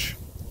church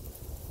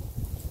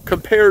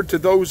compared to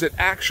those that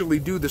actually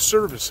do the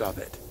service of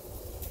it.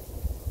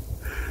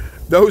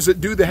 Those that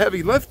do the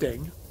heavy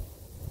lifting,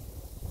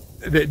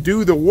 that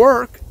do the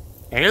work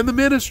and the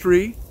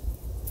ministry,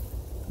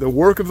 the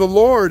work of the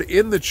Lord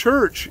in the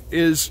church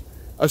is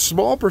a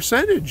small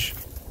percentage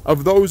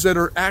of those that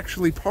are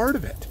actually part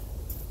of it,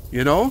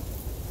 you know?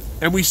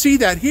 And we see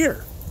that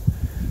here.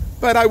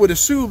 But I would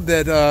assume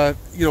that,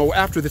 you know,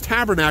 after the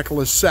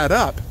tabernacle is set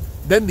up,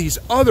 then these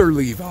other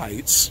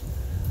Levites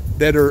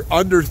that are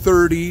under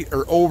 30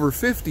 or over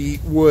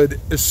 50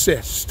 would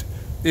assist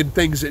in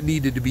things that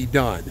needed to be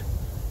done,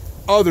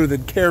 other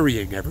than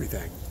carrying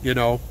everything, you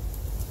know.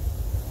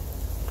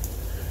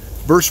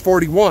 Verse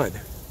 41,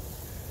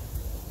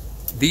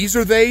 these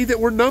are they that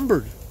were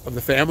numbered of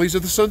the families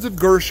of the sons of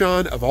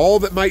Gershon, of all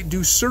that might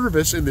do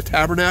service in the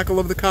tabernacle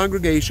of the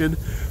congregation,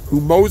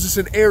 whom Moses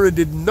and Aaron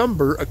did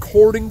number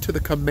according to the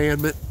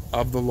commandment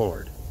of the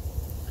Lord.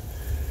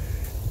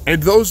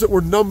 And those that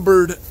were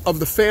numbered of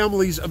the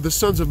families of the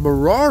sons of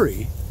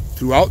Merari,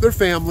 throughout their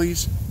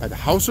families, by the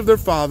house of their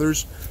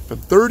fathers, from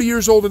 30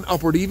 years old and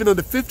upward, even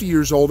unto 50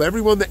 years old,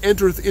 everyone that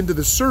entereth into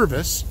the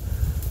service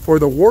for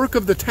the work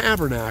of the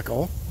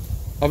tabernacle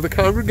of the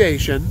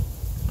congregation,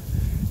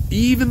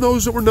 even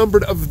those that were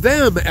numbered of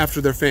them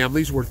after their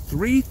families were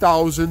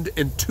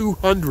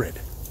 3,200.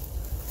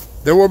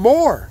 There were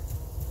more.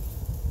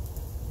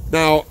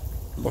 Now,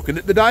 looking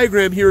at the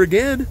diagram here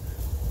again,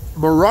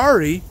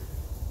 Merari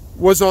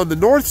was on the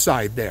north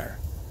side there.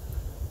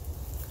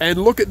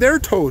 And look at their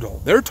total.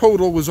 Their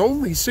total was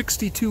only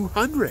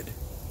 6,200.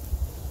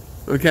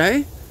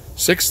 Okay?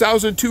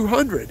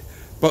 6,200.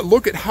 But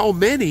look at how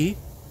many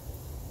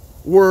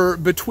were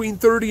between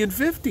 30 and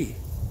 50.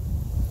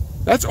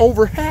 That's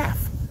over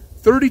half.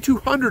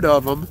 3,200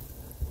 of them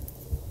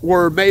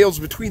were males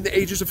between the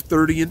ages of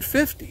 30 and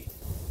 50.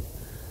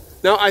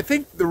 Now, I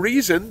think the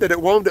reason that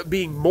it wound up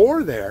being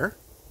more there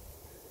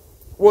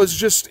was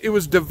just, it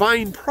was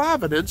divine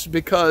providence,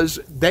 because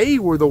they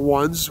were the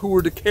ones who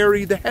were to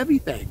carry the heavy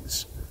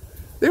things.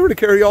 They were to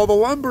carry all the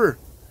lumber,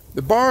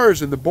 the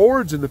bars and the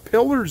boards and the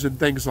pillars and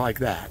things like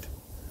that.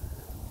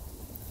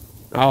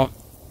 Now,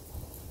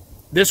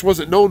 this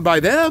wasn't known by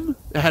them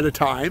ahead of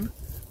time,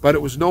 but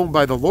it was known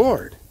by the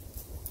Lord.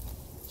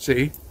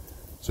 See?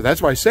 So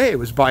that's why I say it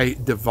was by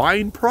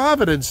divine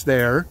providence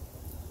there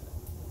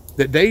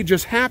that they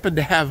just happened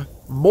to have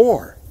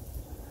more.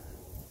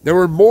 There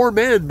were more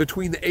men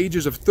between the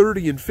ages of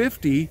 30 and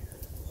 50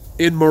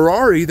 in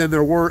Merari than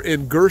there were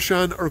in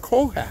Gershon or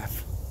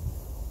Kohath.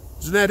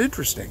 Isn't that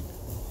interesting?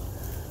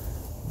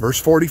 Verse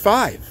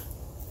 45.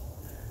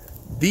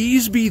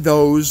 These be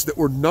those that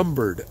were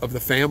numbered of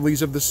the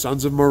families of the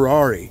sons of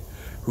Merari,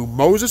 whom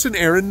Moses and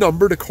Aaron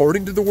numbered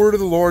according to the word of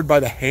the Lord by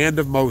the hand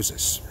of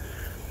Moses.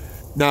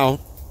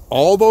 Now,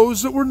 all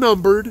those that were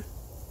numbered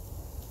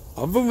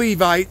of the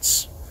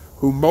Levites,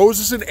 whom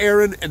Moses and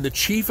Aaron and the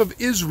chief of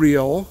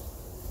Israel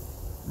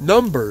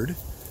numbered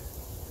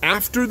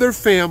after their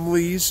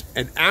families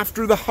and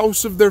after the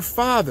house of their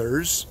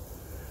fathers,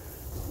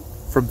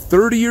 from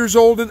 30 years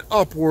old and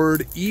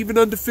upward, even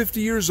unto 50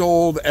 years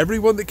old,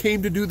 everyone that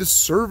came to do the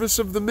service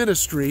of the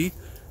ministry,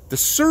 the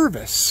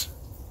service,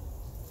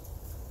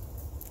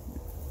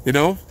 you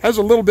know, has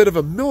a little bit of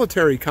a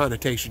military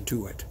connotation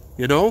to it,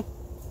 you know?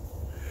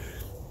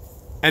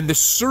 And the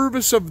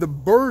service of the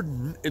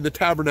burden in the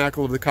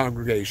tabernacle of the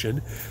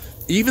congregation,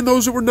 even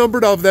those that were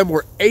numbered of them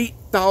were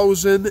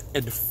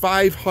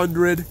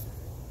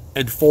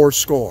 8,504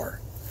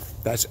 score.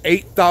 That's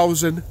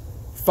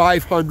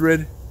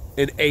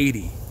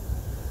 8,580.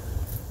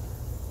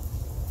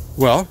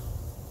 Well,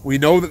 we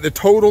know that the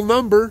total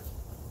number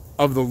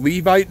of the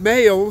Levite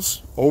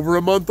males over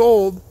a month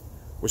old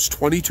was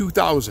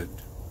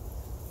 22,000.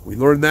 We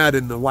learned that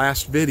in the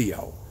last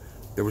video.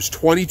 There was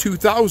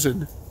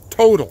 22,000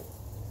 total.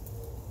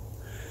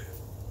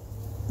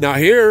 Now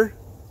here,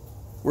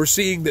 we're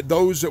seeing that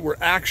those that were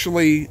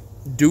actually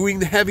doing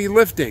the heavy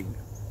lifting,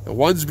 the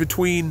ones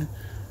between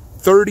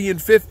 30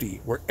 and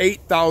 50, were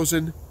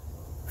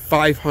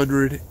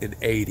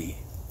 8,580.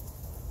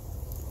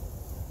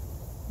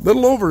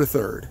 Little over a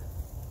third.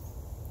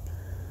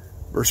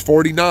 Verse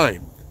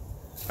 49.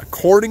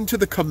 According to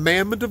the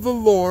commandment of the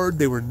Lord,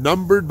 they were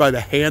numbered by the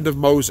hand of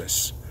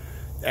Moses,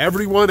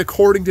 everyone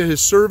according to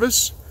his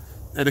service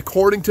and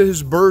according to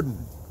his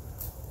burden.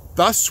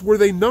 Thus were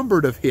they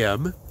numbered of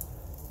him,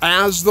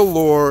 as the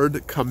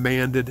Lord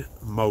commanded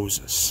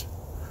Moses.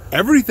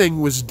 Everything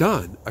was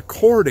done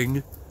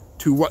according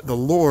to what the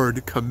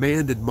Lord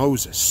commanded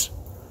Moses,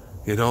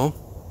 you know,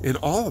 in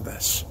all of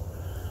this.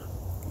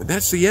 And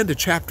that's the end of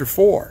chapter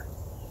 4.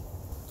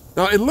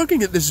 Now, in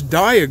looking at this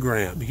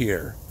diagram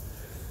here,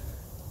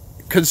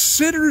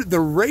 consider the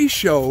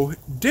ratio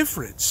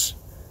difference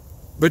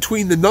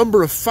between the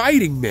number of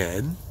fighting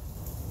men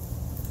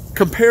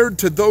compared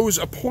to those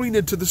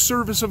appointed to the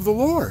service of the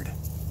Lord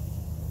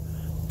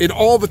in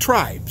all the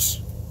tribes.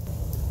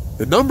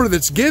 The number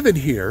that's given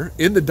here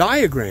in the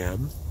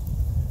diagram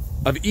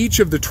of each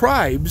of the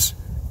tribes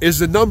is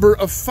the number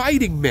of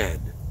fighting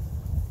men.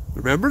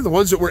 Remember, the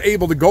ones that were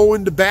able to go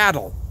into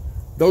battle,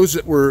 those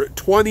that were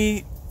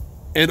 20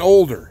 and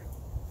older,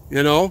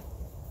 you know,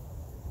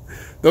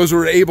 those who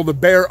were able to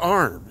bear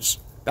arms.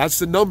 That's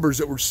the numbers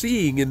that we're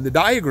seeing in the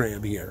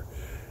diagram here.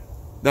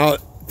 Now,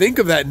 think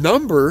of that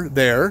number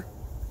there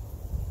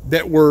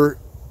that were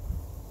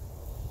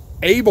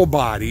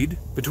able-bodied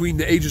between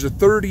the ages of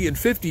 30 and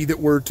 50 that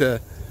were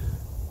to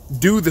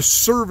do the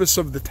service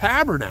of the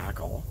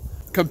tabernacle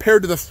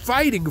compared to the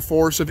fighting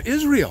force of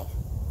Israel.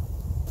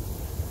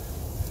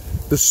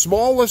 The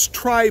smallest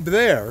tribe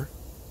there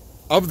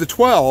of the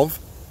 12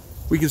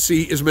 we can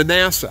see is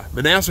Manasseh.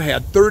 Manasseh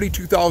had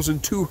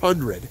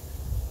 32,200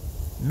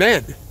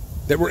 men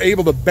that were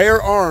able to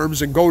bear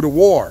arms and go to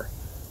war.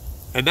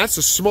 And that's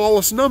the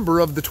smallest number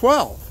of the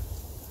 12.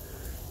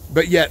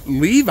 But yet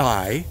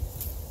Levi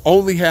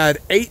only had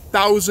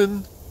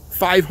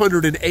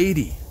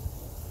 8,580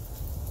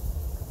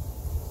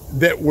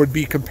 that would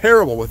be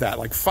comparable with that,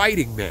 like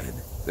fighting men,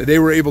 that they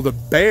were able to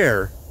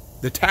bear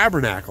the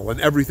tabernacle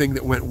and everything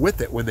that went with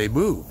it when they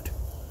moved.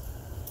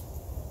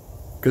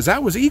 Because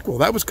that was equal.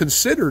 That was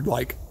considered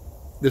like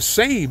the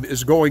same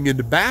as going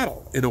into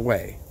battle in a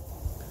way.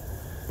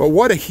 But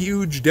what a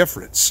huge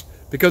difference.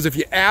 Because if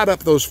you add up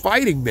those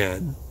fighting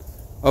men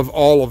of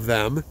all of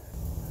them,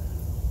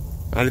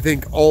 I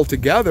think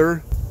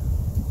altogether,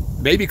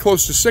 maybe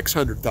close to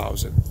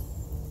 600,000.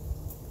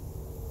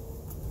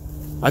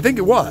 I think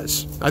it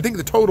was. I think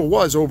the total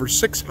was over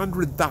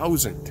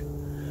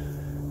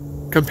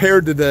 600,000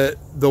 compared to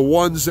the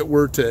ones that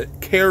were to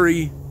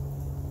carry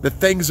the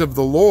things of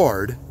the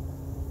Lord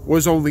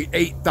was only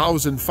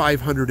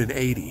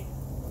 8,580.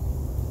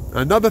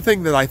 Another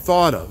thing that I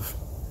thought of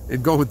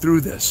in going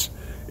through this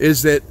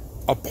is that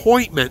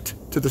appointment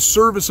to the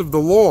service of the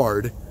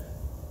Lord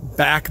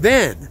back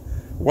then,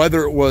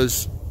 whether it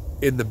was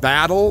in the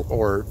battle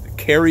or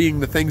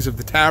carrying the things of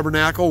the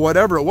tabernacle,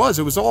 whatever it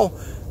was all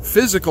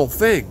physical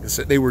things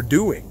that they were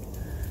doing.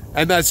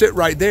 And that's it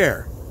right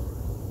there.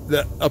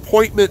 The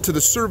appointment to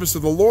the service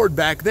of the Lord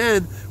back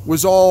then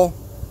was all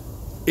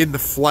in the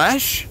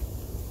flesh,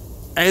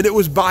 and it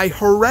was by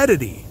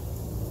heredity.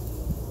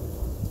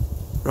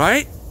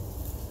 Right?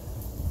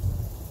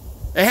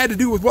 It had to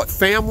do with what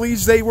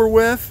families they were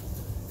with,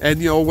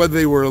 and whether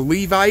they were a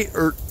Levite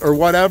or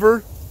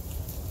whatever.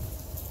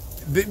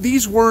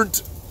 These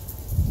weren't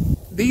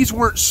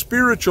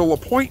spiritual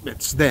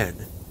appointments then.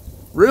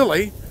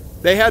 Really,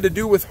 they had to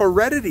do with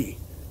heredity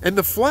and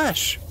the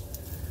flesh.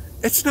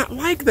 It's not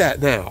like that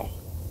now,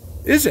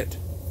 is it?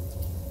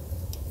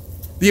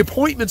 The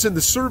appointments in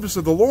the service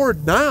of the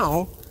Lord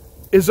now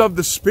is of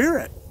the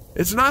Spirit.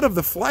 It's not of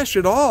the flesh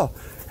at all.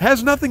 It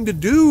has nothing to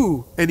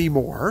do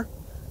anymore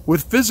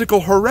with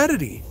physical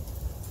heredity.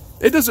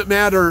 It doesn't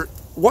matter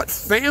what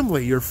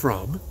family you're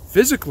from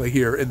physically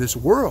here in this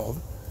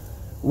world,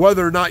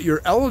 whether or not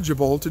you're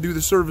eligible to do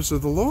the service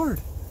of the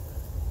Lord.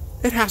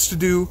 It has to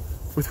do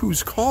with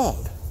who's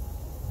called.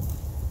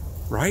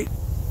 Right?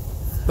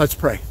 Let's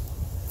pray.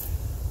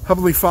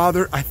 Heavenly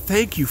Father, I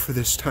thank you for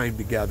this time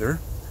together.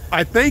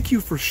 I thank you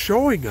for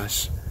showing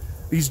us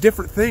these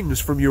different things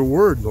from your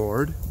word,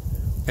 Lord,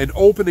 and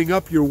opening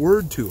up your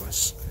word to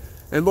us.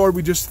 And Lord,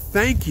 we just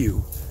thank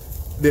you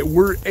that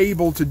we're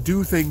able to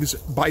do things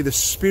by the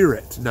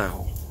Spirit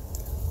now,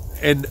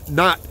 and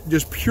not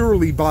just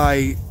purely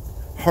by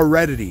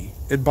heredity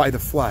and by the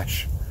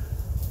flesh.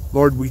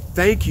 Lord, we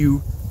thank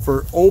you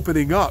for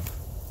opening up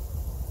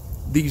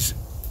these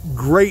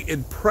great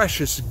and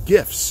precious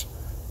gifts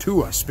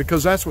to us,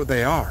 because that's what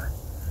they are.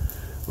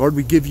 Lord,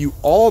 we give you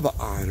all the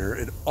honor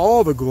and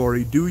all the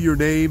glory due your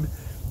name.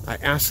 I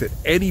ask that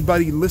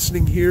anybody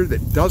listening here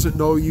that doesn't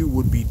know you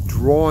would be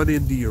drawn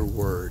into your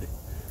word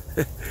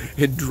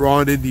and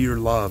drawn into your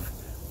love.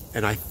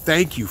 And I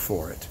thank you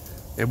for it.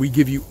 And we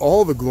give you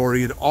all the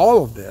glory in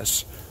all of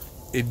this.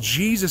 In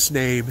Jesus'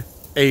 name,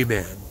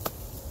 amen.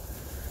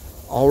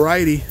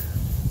 Alrighty.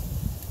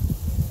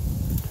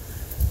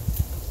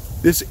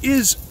 This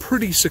is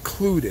pretty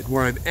secluded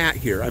where I'm at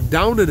here. I'm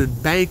down an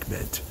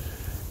embankment,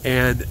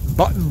 and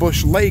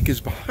Buttonbush Lake is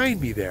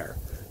behind me there.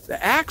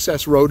 The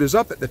access road is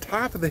up at the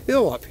top of the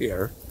hill up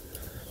here.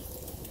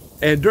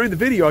 And during the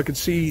video, I could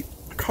see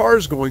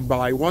cars going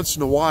by once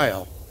in a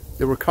while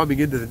that were coming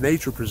into the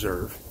nature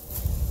preserve.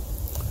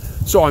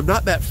 So I'm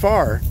not that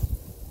far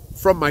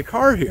from my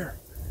car here.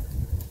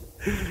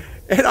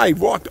 And I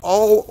walked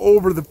all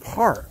over the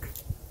park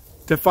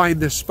to find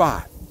this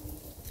spot.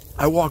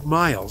 I walked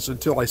miles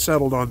until I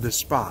settled on this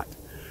spot.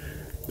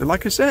 And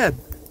like I said,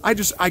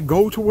 I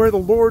go to where the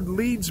Lord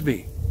leads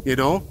me,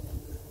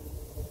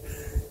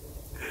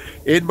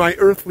 in my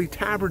earthly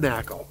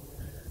tabernacle,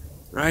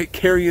 right?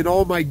 Carrying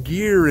all my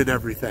gear and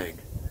everything.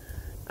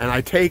 And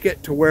I take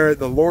it to where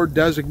the Lord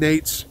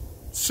designates,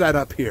 set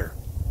up here.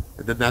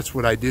 And then that's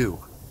what I do.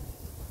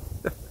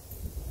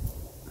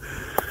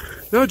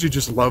 Don't you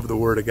just love the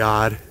Word of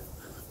God?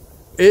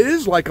 It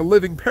is like a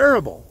living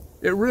parable.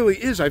 It really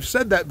is. I've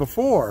said that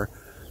before.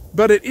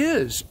 But it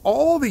is.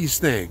 All these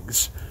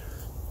things,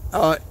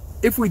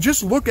 if we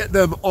just look at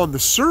them on the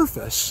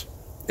surface,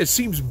 it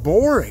seems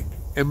boring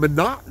and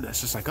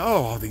monotonous. It's like,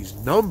 oh, all these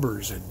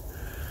numbers, and,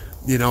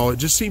 it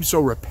just seems so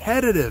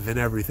repetitive and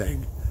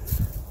everything.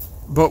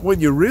 But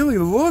when you really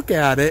look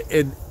at it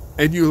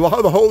and you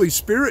allow the Holy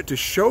Spirit to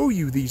show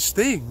you these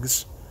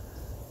things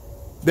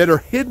that are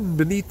hidden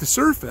beneath the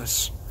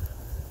surface,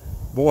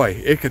 boy,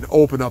 it can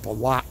open up a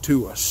lot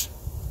to us.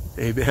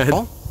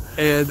 Amen.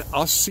 And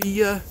I'll see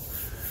you,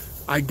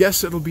 I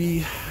guess it'll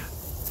be,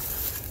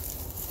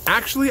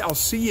 actually, I'll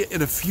see you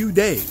in a few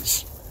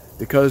days,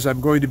 because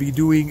I'm going to be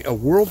doing a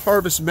World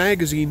Harvest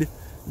Magazine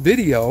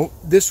video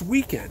this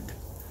weekend.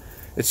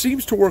 It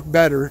seems to work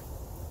better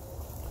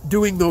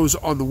doing those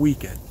on the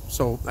weekend.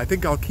 So I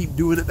think I'll keep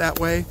doing it that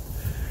way.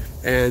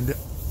 And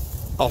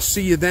I'll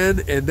see you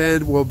then, and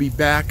then we'll be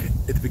back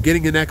at the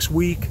beginning of next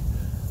week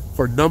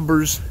for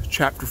Numbers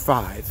chapter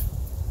 5.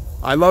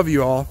 I love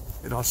you all,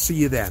 and I'll see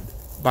you then.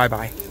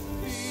 Bye-bye.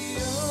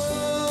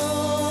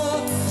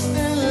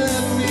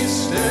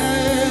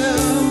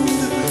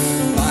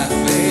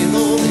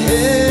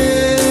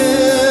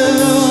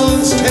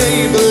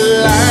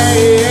 Table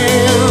light.